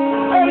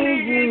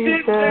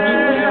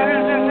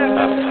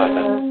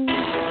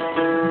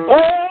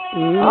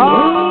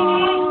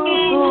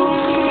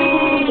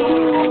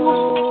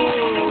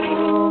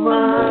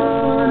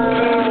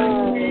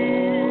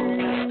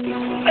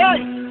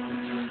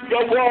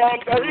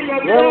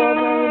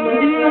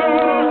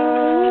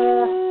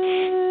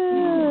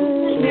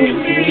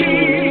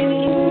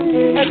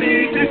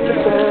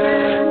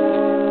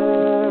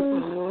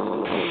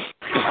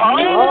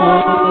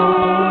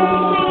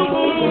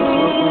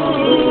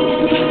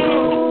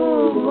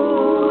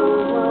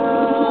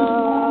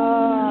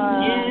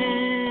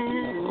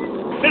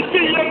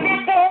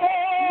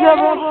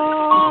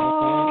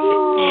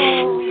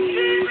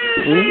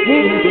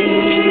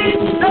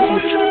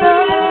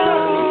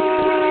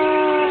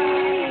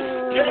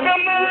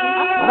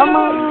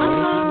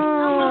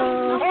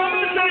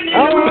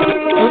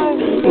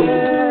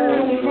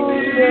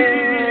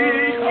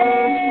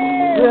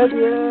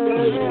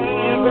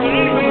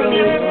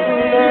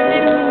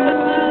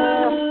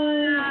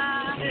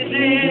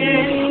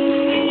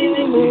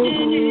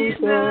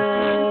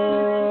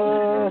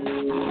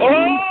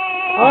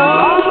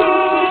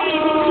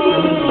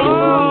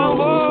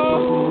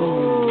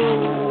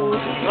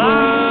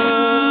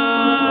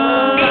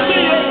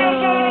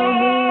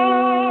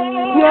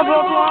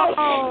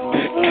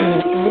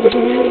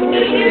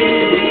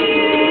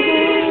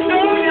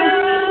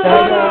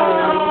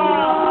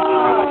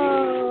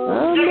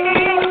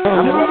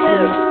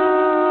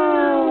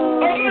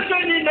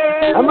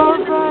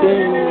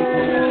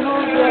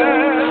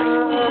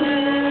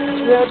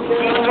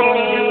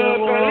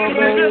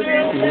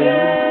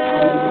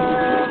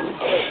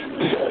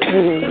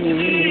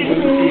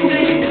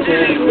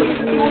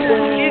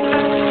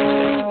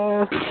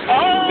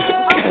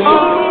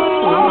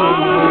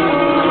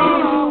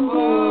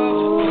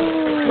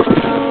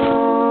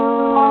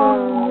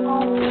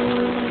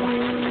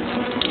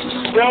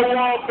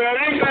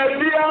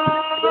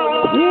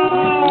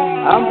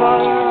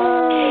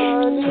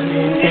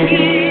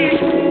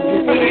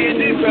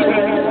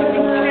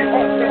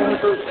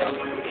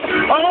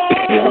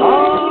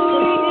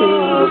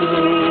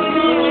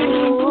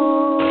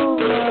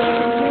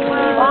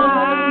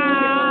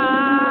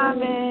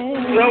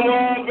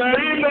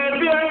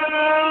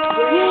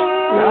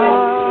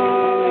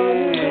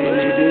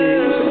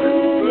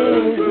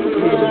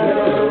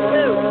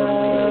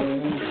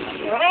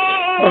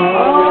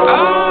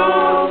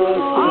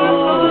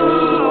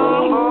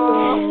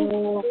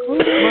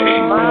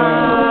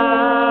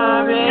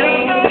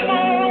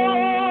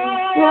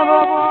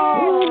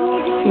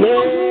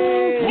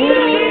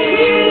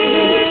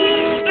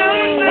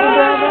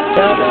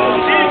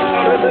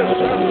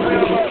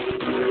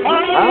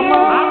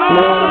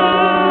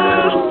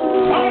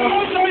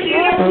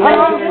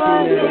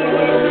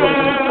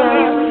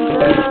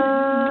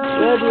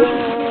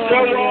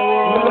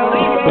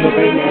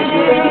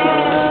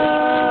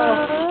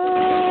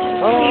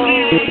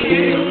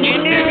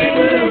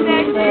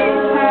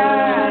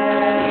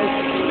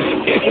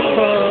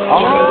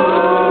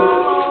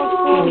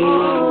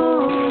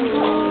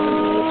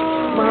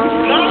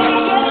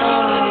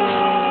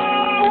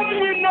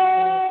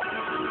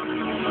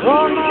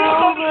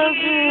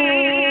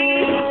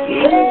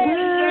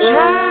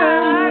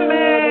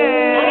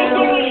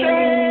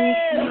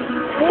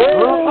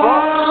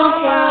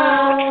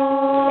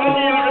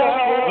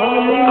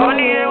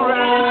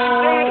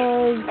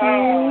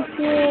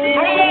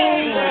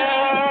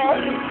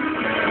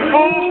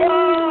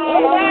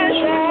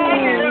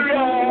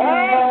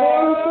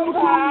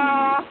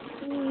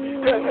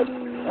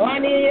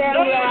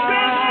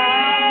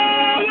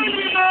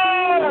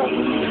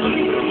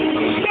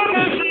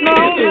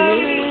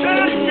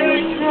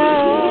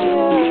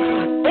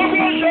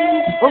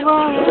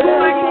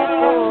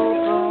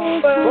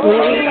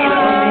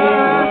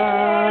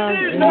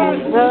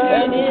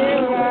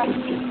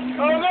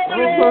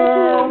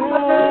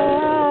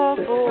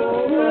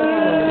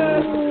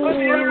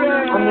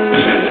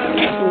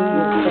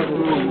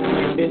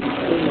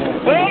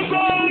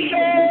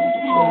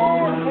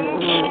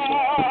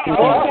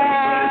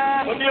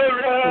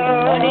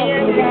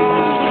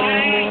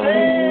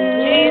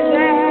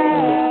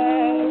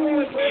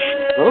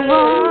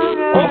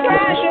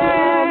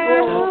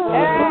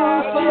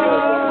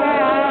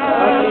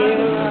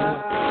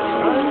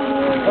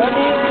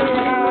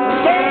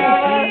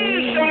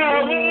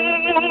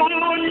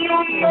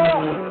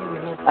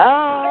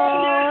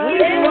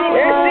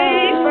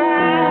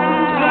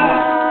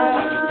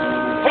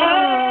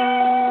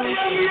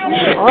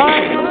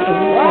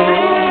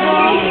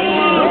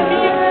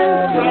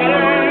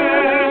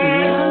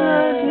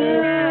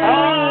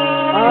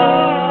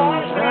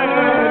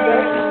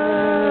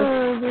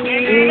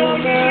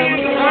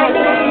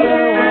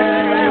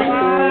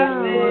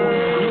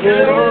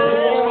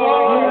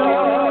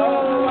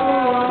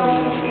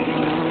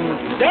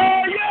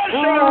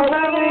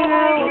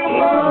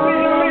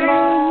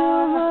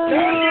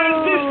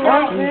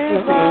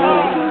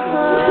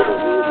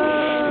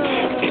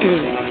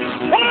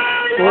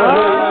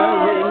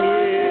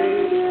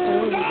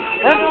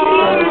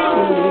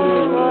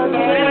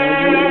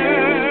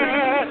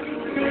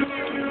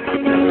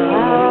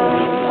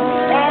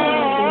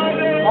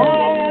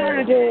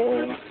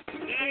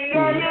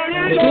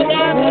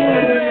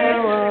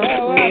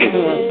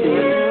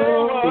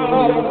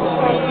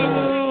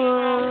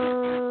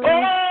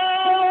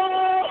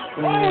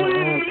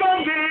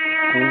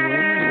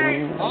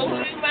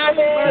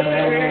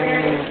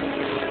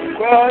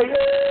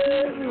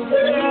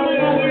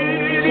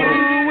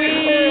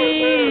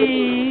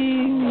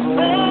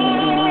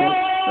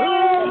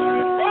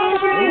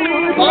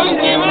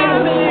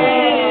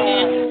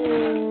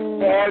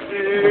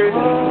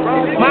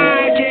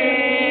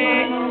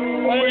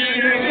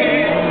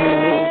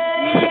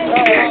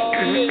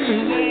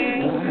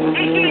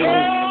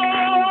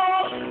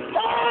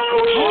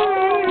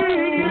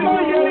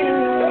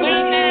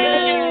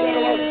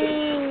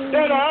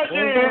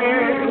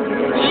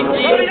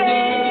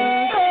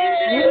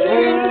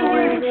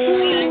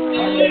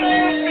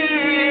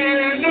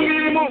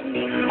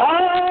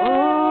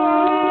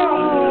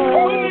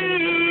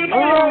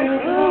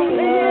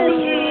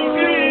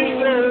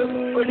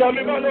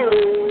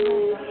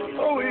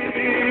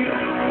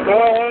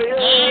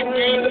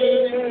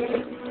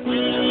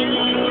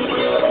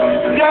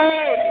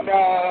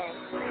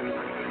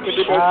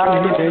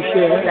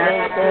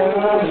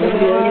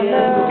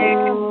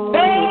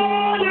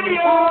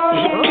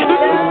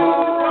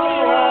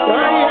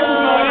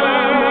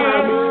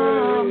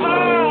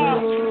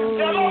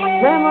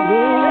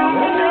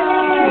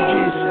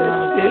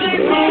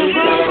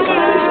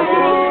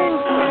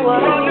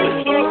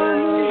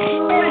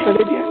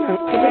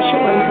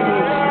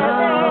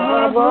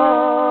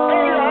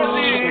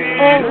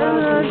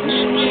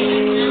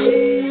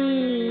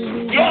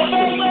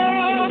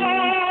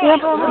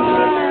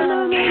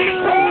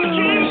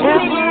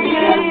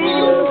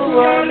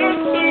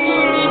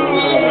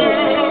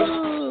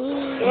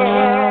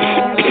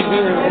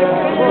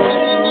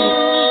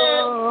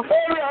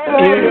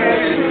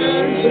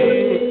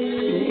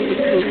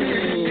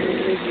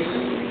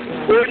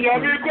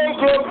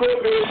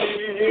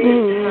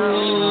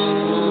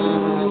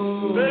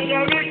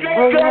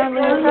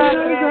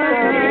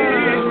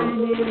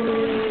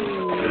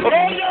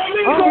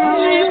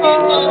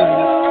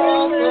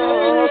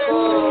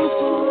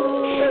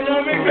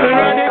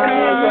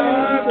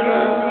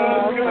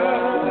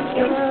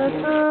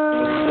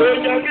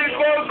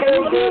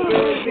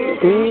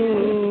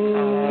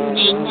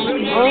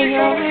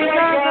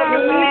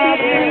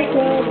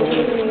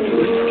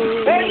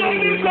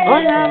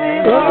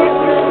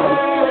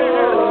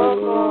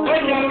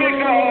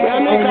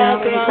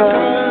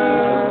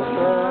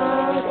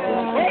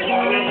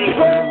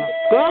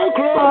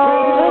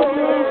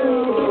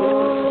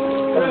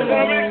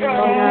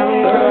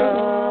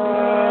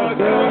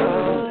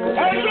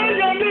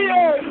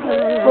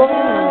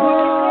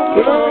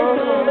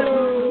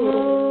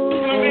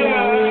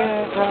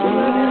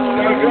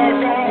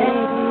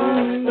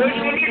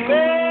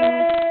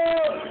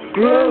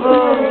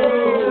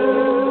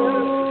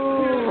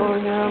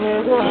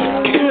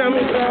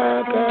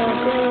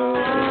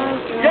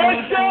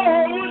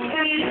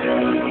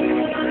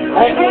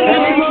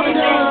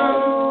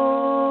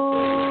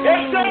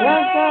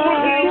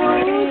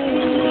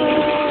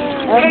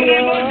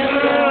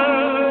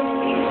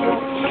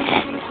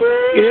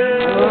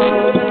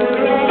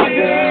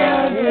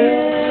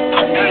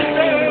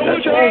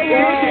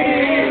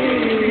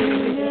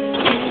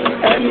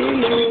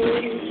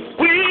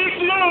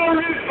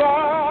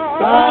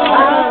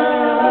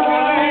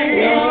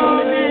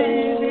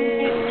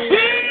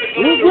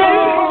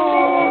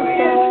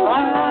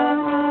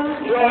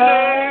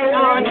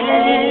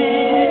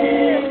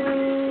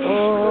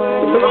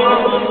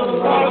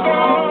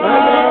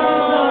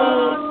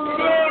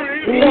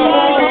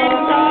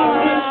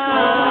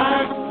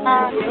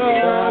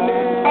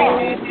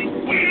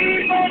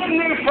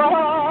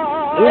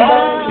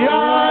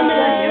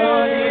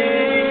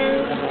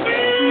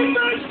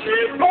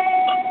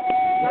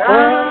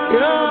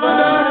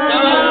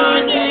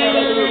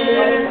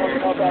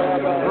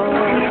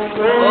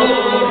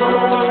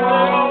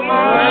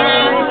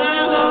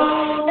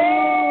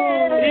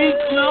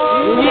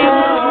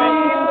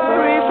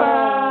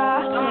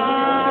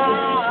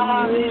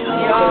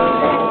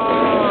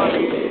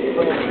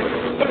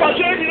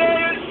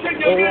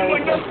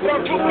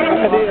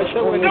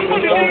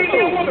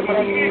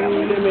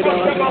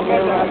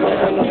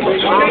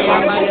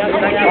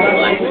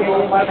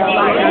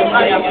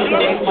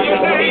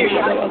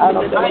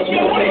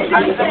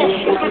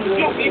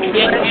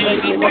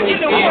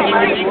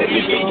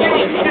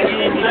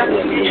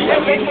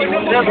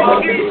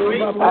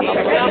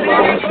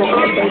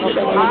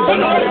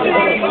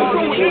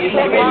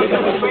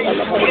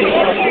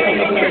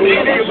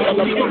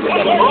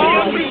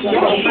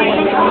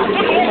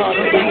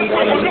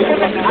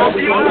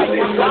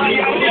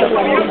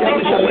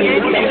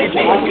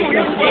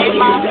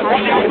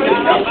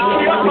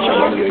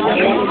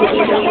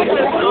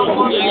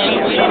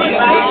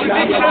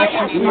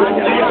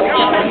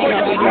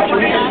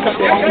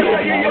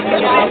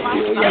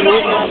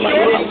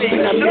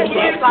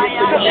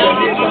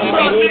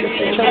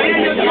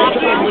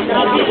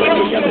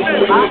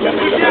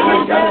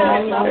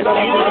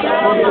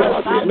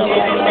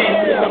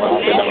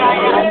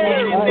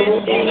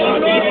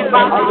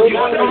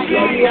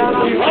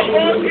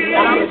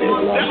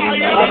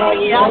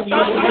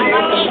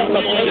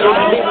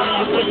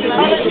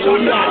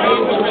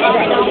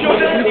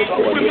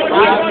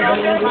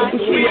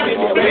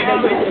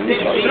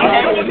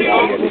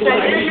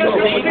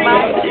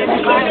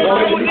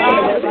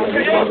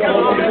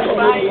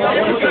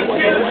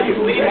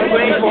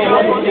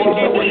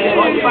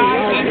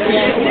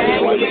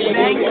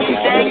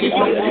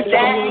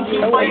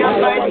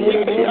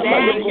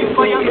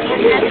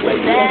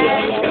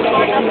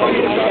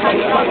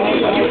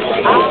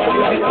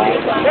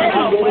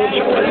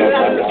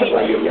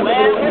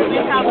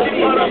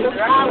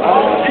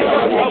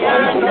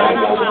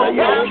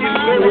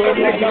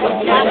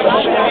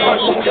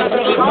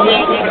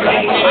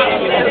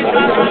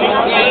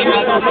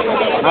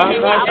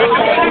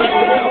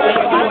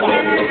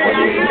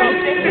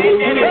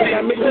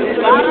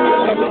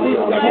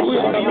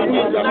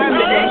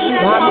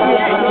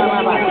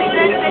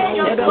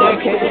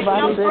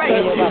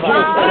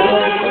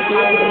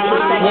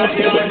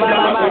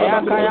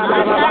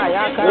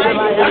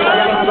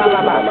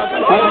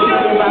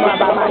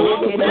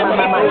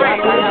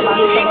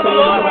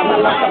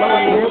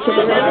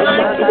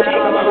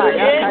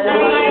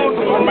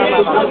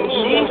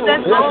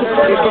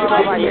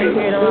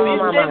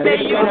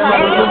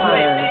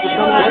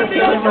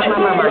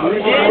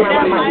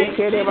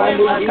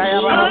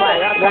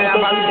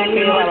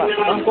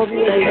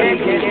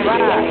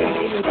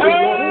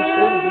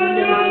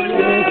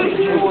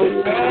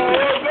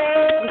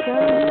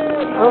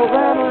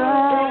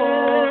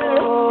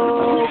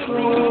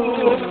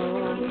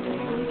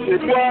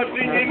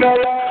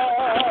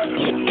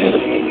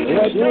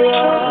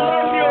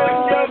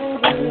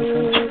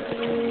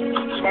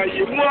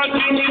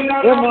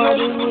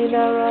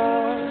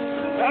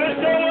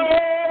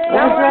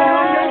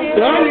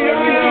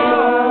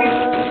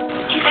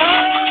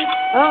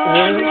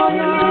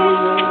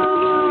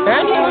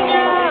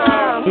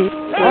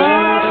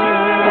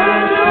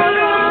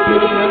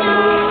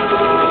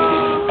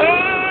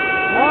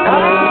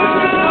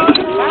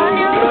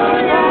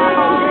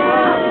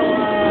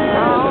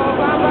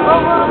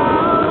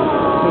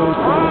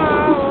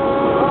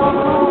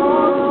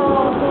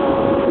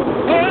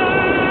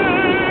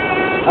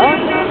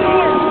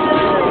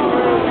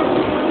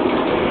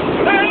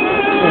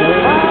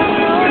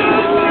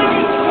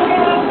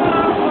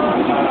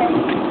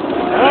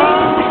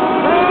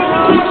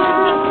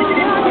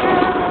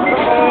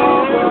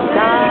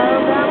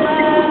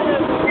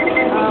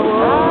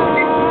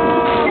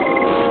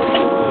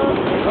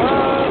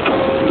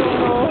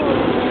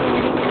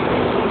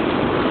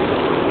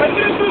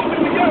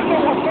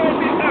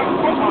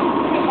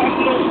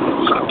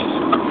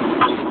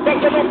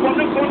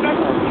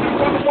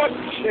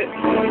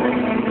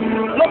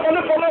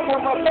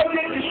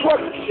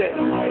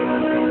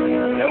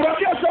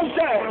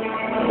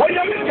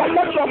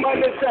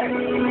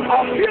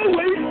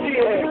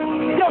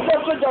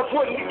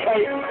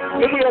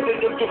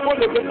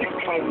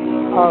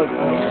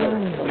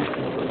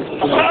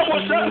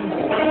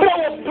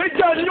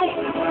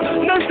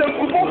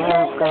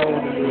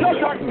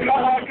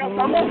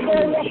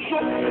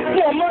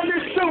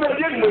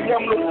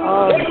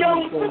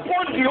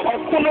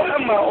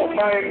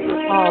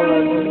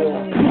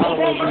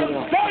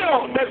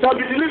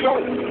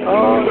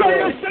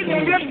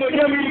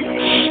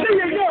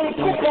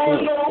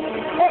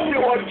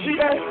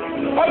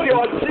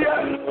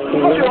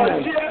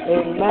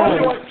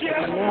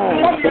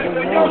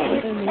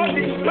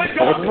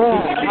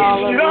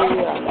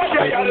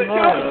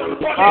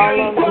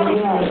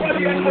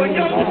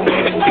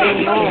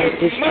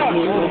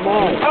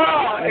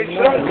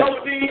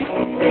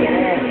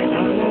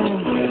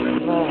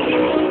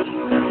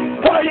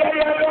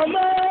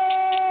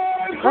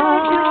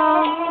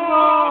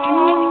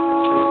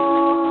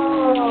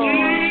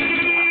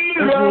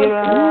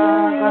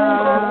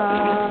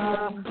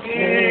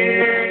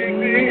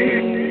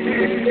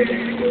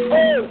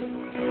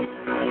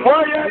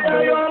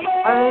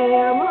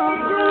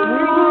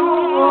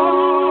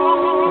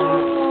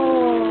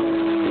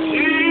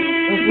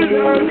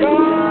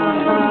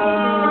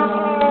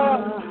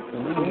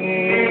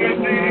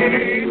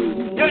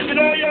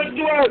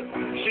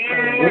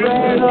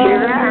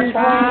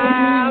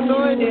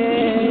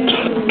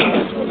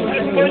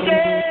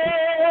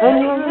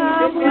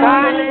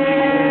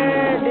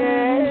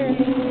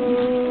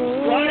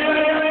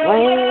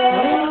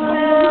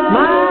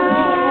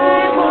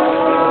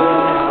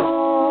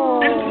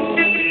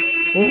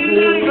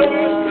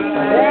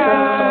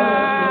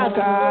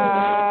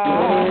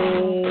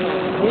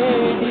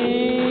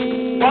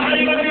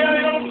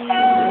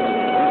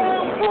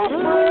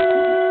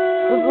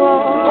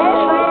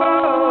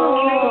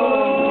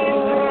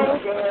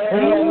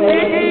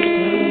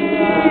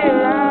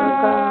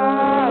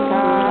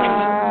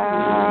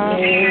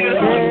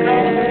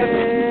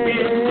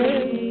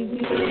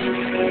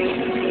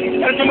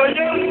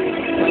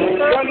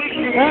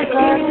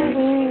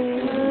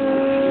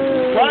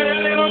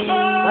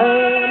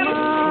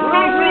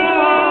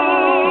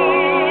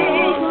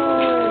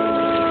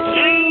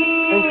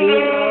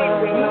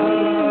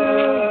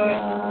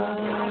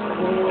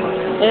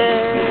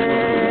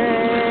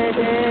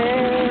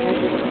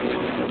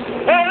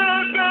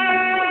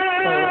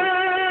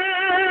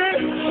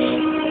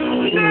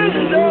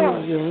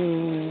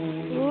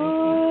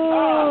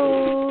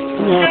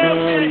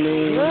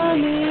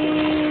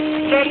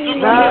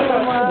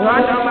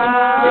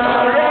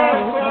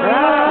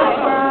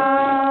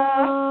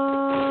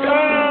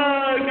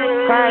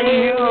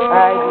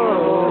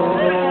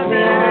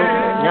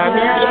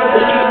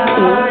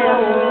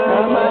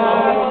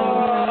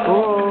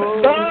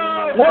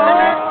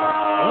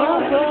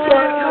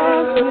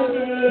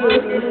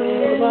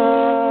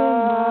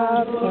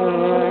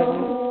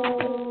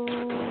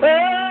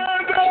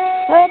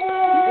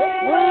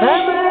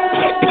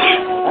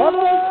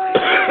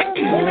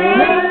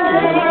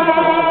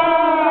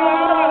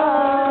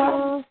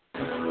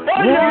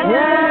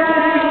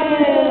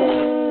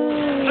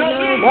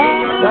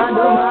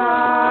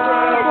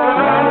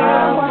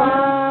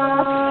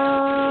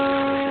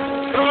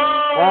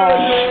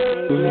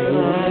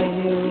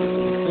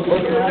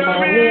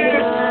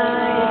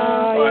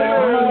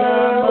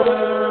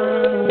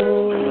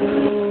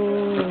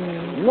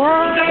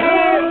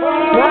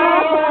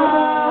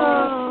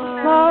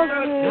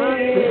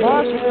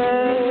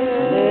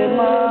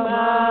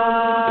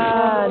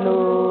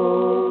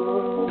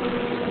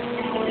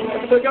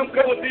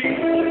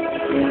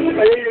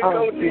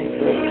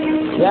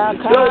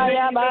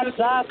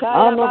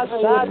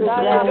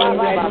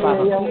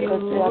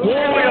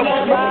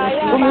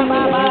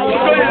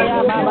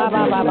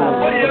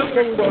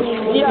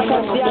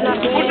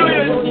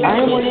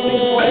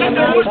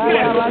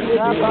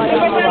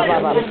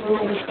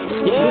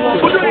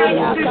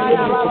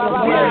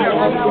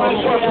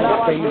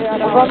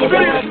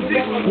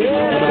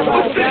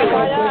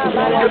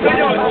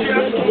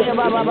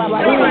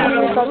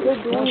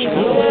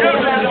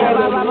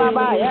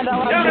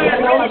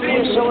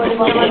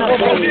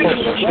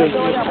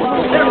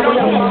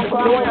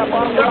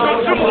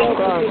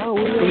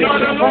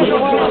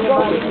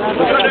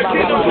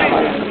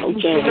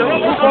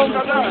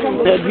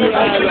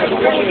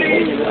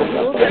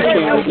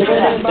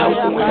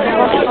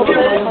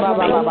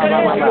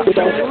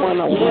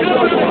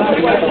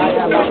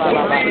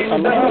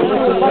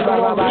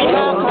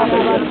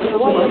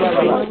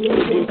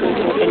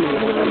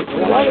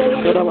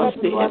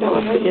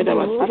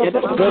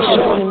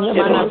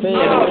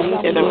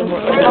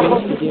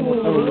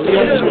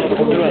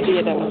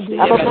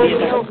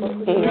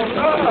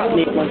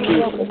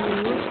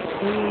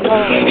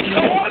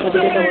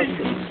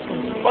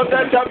But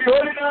that shall be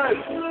holiness.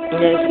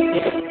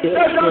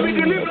 That shall be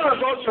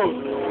deliverance also.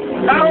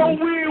 Now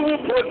we will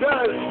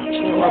possess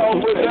our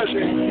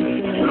possession.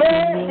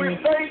 Lord, we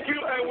thank you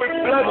and we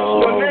bless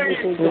your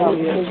name.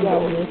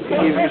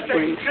 Give us a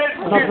great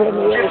gift.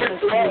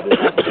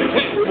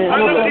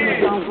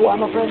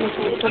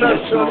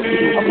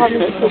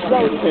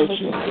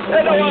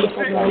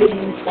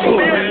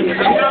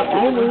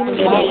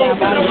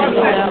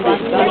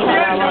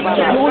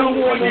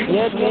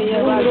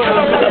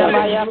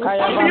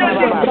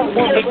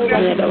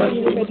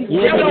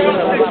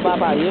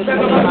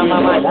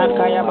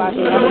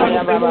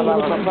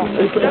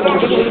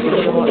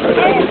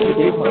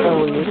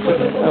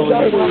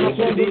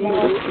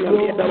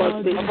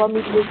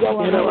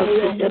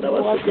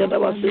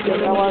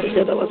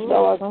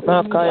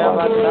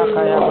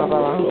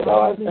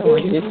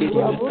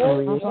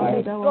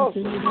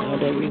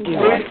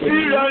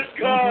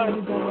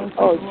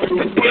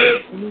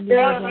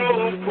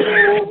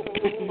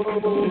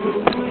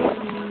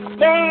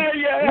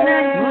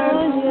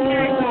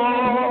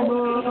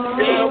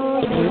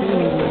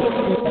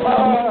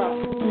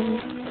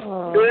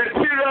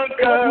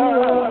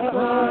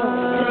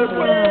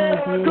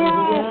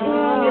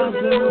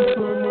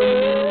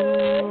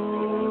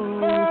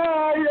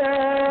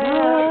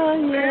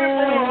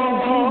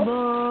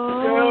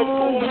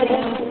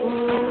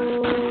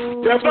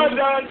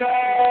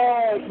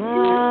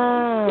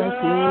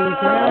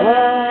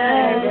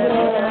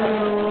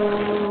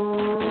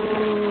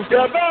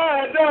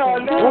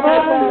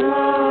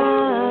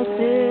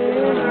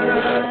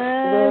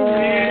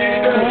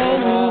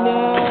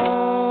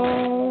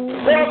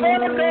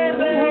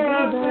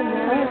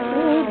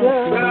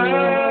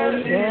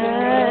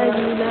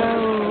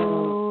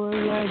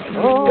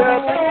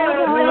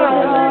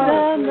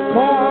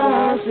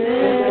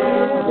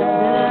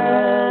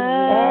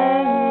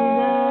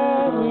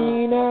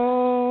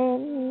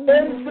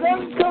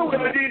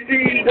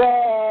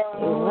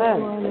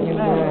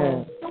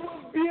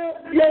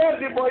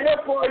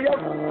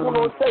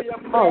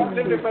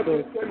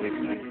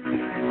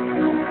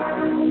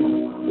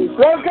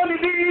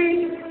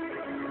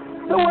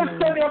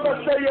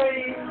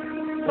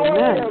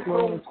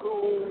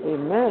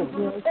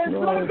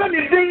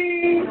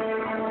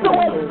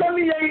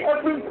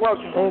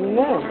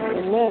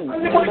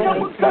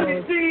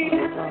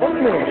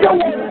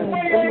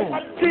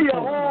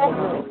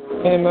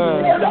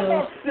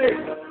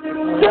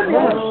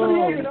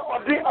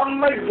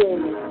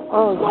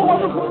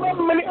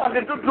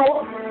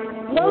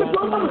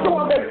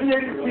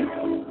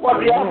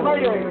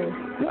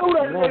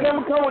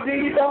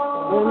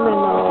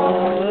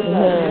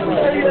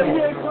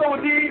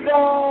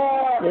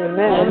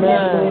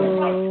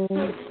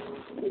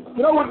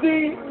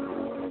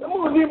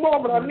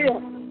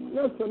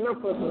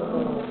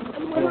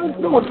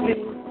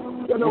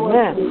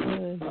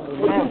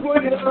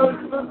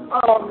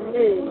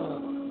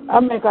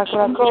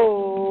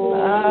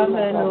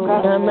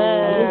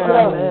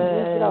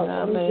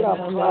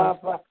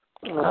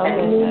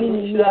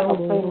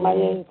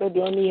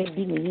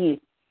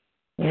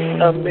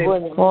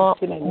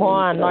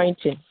 More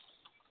anointing.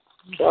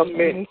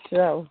 Amen.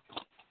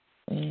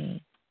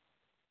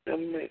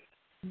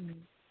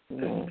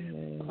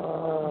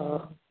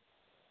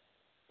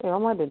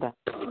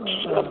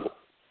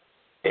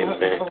 Amen.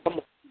 Amen.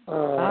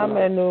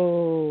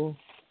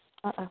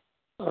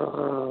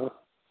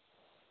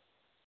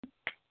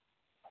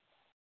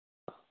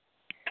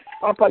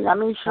 Papa,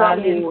 Yamisha.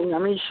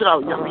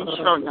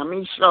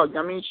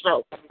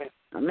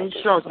 I mean,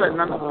 sure, sir,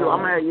 none of you,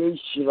 I'm a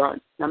Shiva.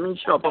 I mean,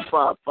 sure,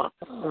 Papa.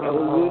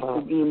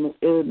 Amen.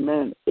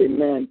 Amen.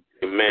 Amen.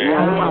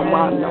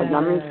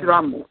 Namin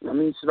Sram.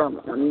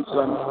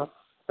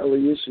 I will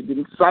use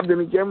you.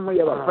 Sabbath, Jim, we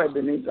have a friend.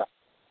 Amen.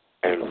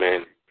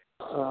 Amen.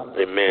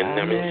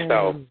 Namin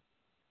Sram.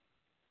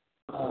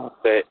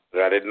 Say,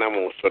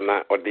 Radinamo, so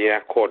not or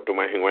dear court to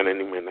my one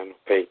any man and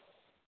pay.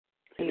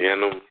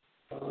 Yanum.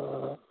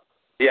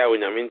 Yeah,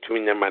 when I'm into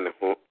your man,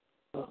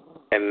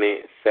 and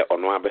they say,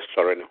 on one best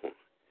sorry.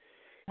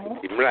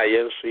 Imra,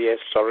 yes,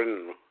 sorry,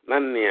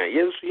 none near,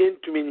 yes, yen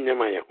to me,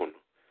 Yamaya.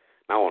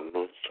 Now,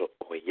 no, so,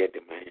 or yet, the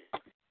man.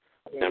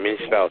 Namin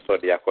Sram, so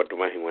the accord to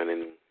my one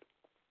and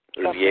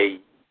yea.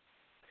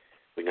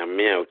 When I'm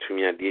mail to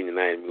me at the end,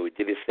 I will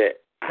did say,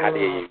 I had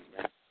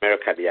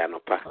America, the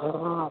Anopa.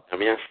 I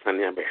mean,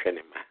 standing up a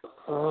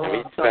I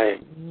mean, try,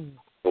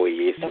 oh,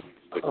 yes,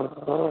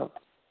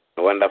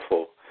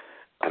 wonderful.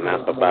 And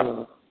after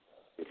Bob,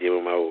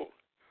 Jim.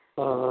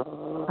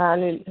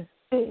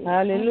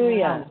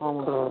 Hallelujah.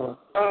 Amen.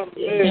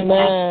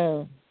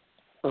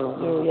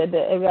 Yeah,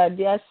 the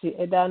Eradiasi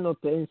Edano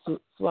Pensu,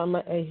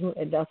 Swama Ehu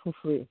Edafu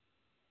free.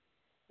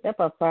 Yeah,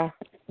 Papa,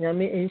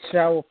 Yami in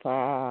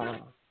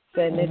Shrawpa.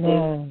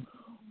 Senate,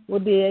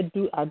 would they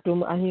do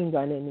Adum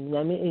Ahingan and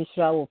Yami in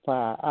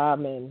Shrawpa?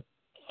 Amen.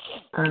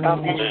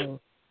 Amen.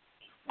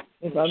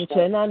 If I'm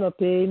China, no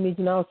pay me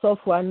now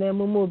software,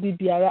 Nemo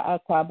Bibiara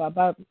Aqua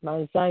Baba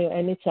Manzayo,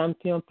 any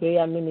champion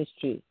prayer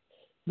ministry.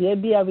 The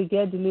Abia we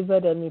get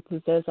delivered and we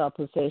possess our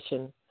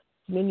possession.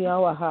 Many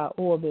hour ha,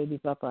 oh baby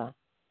papa.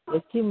 The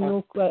team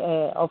of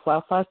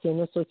our fasting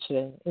no so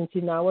children,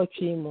 until now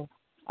chimo,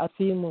 a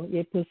fimo,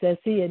 ye possess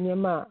ye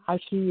nema,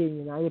 actually,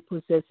 ye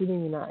possess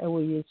in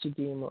our year to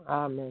be more.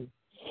 Amen.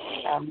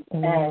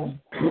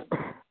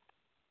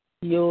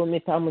 You me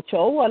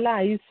pamucho,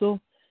 wala iso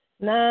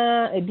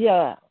na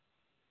ebia.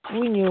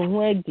 When you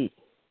ready,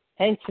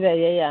 enter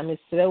ye, Miss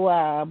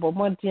Rewa,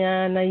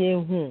 Bomodiana, ye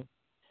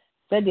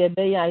said the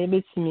day I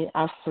bet me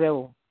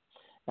afro.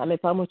 Na me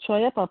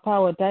pamucho, papa,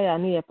 or die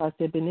near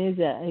Pastor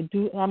Ebenezer, I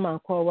do am and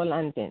call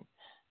London.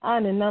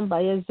 And the number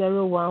is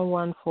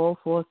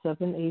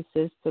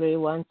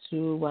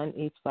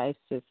 01144786312185.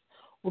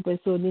 Open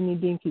so many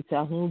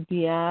dinkita who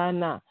be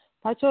ana.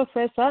 Pacho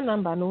first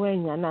number no way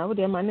now, with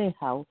the money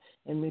how,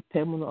 and me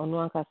permanent on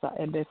one casa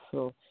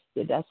ebefro.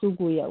 Yeah, that's so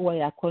good.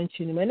 Why I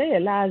continue? And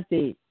then last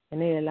day.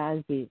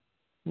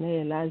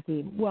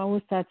 Well, we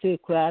start to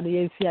cry.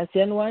 If you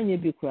see one, you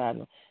be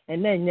crying.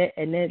 And then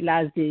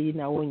last day in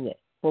our own.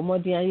 For more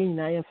than you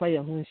know,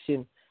 fire home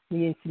shame.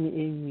 Me and me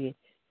in me.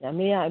 Ya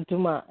me I do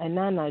my and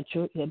Nana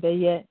Joe. You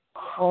be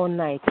all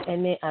night.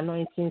 Any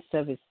anointing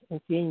service.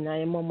 And seeing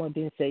I am more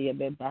than say you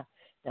be back.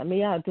 Ya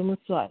me I do my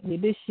so. You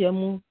be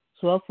shame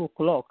 12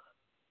 o'clock,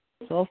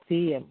 12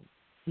 p.m.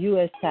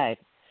 U.S. time.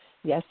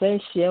 Ya say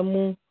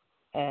shame.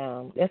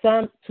 Yes,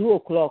 I'm 2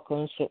 o'clock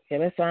on so.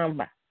 Yes, I'm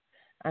back.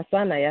 And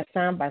son, I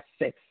am by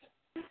 6.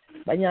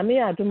 But you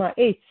may I do my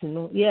 8,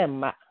 no, yeah,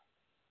 ma.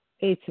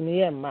 8,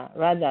 yeah, ma.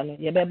 Rather,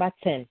 you be about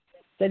 10.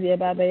 Said you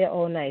be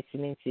all night,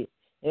 you see.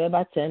 You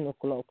about 10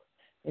 o'clock.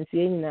 And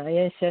seeing I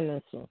am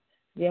shannon so.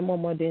 Dear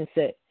Mamma didn't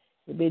say,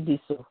 you be this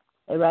so.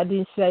 A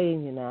radin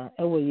saying, you know,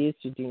 I will use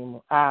to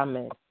do.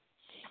 Amen.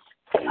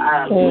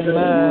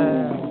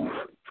 Amen.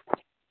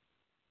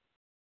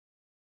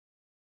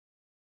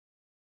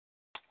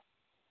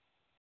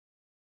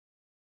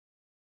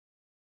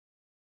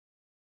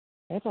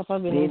 May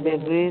the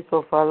grace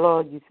of our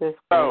Lord Jesus Christ.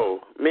 Oh,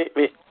 me,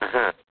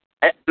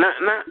 na,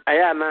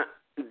 ayana,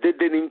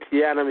 didn't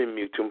Tiana me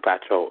mutum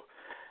patrol.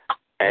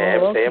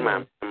 Say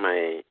my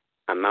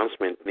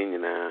announcement,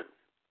 Nina,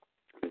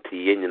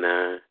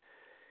 Tiena,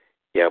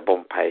 ya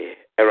bompire,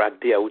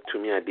 Eradia to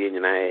me a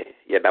dinner,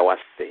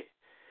 Yadawase,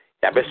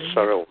 Yabe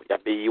sorrow,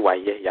 Yabe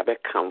Yaye, Yabe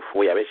come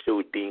for Yabe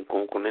so dean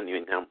concon and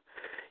him.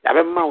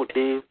 Yabe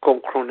mountain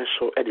concron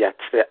so Edia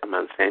a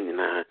man sending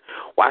her.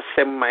 What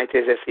some might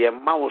as a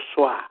mouse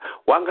soa,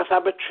 one gas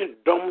a betray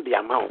dom the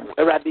amount,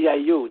 Eradia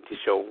you to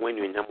show when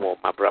you know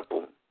my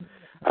brabum.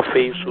 A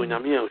face when a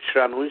meal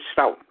shran will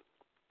shout.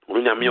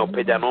 When a meal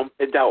pedanon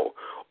pedao,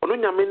 or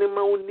when a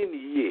minimum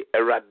ye,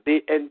 a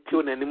rade and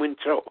tune and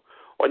winter.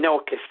 On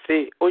your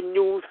say, on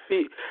you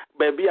fee,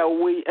 baby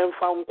away and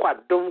found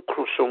quite don't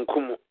cruise on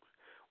kumu.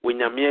 When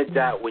you mere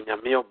da, when you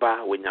mere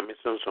bar, when you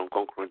miss on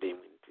concluding.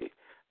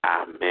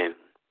 Amen.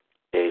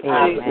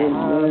 Amen.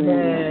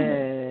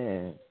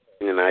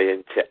 And I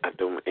enter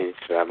Adam in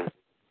Shalom.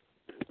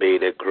 May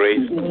the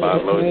grace of our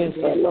Lord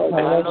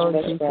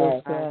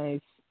Jesus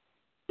Christ,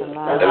 the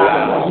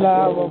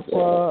love of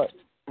God,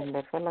 and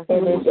the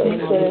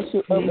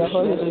fellowship of the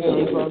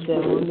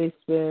Holy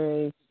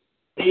Spirit.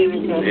 Now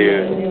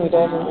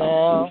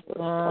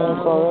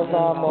and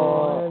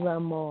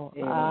forevermore.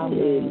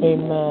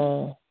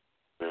 Amen.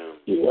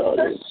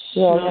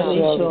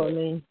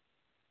 Surely.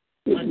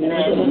 Goodness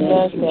and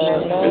mercy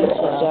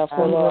shall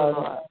follow us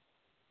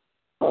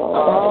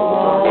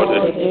all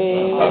the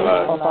days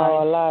of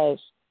our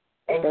lives,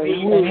 and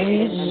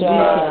we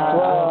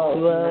shall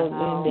dwell in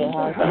the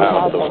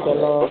house of the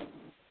Lord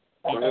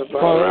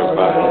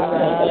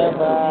forever.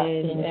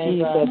 In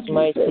Jesus'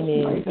 mighty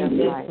name.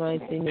 Amen.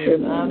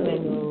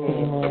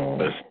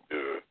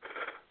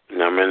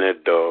 Namene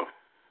do.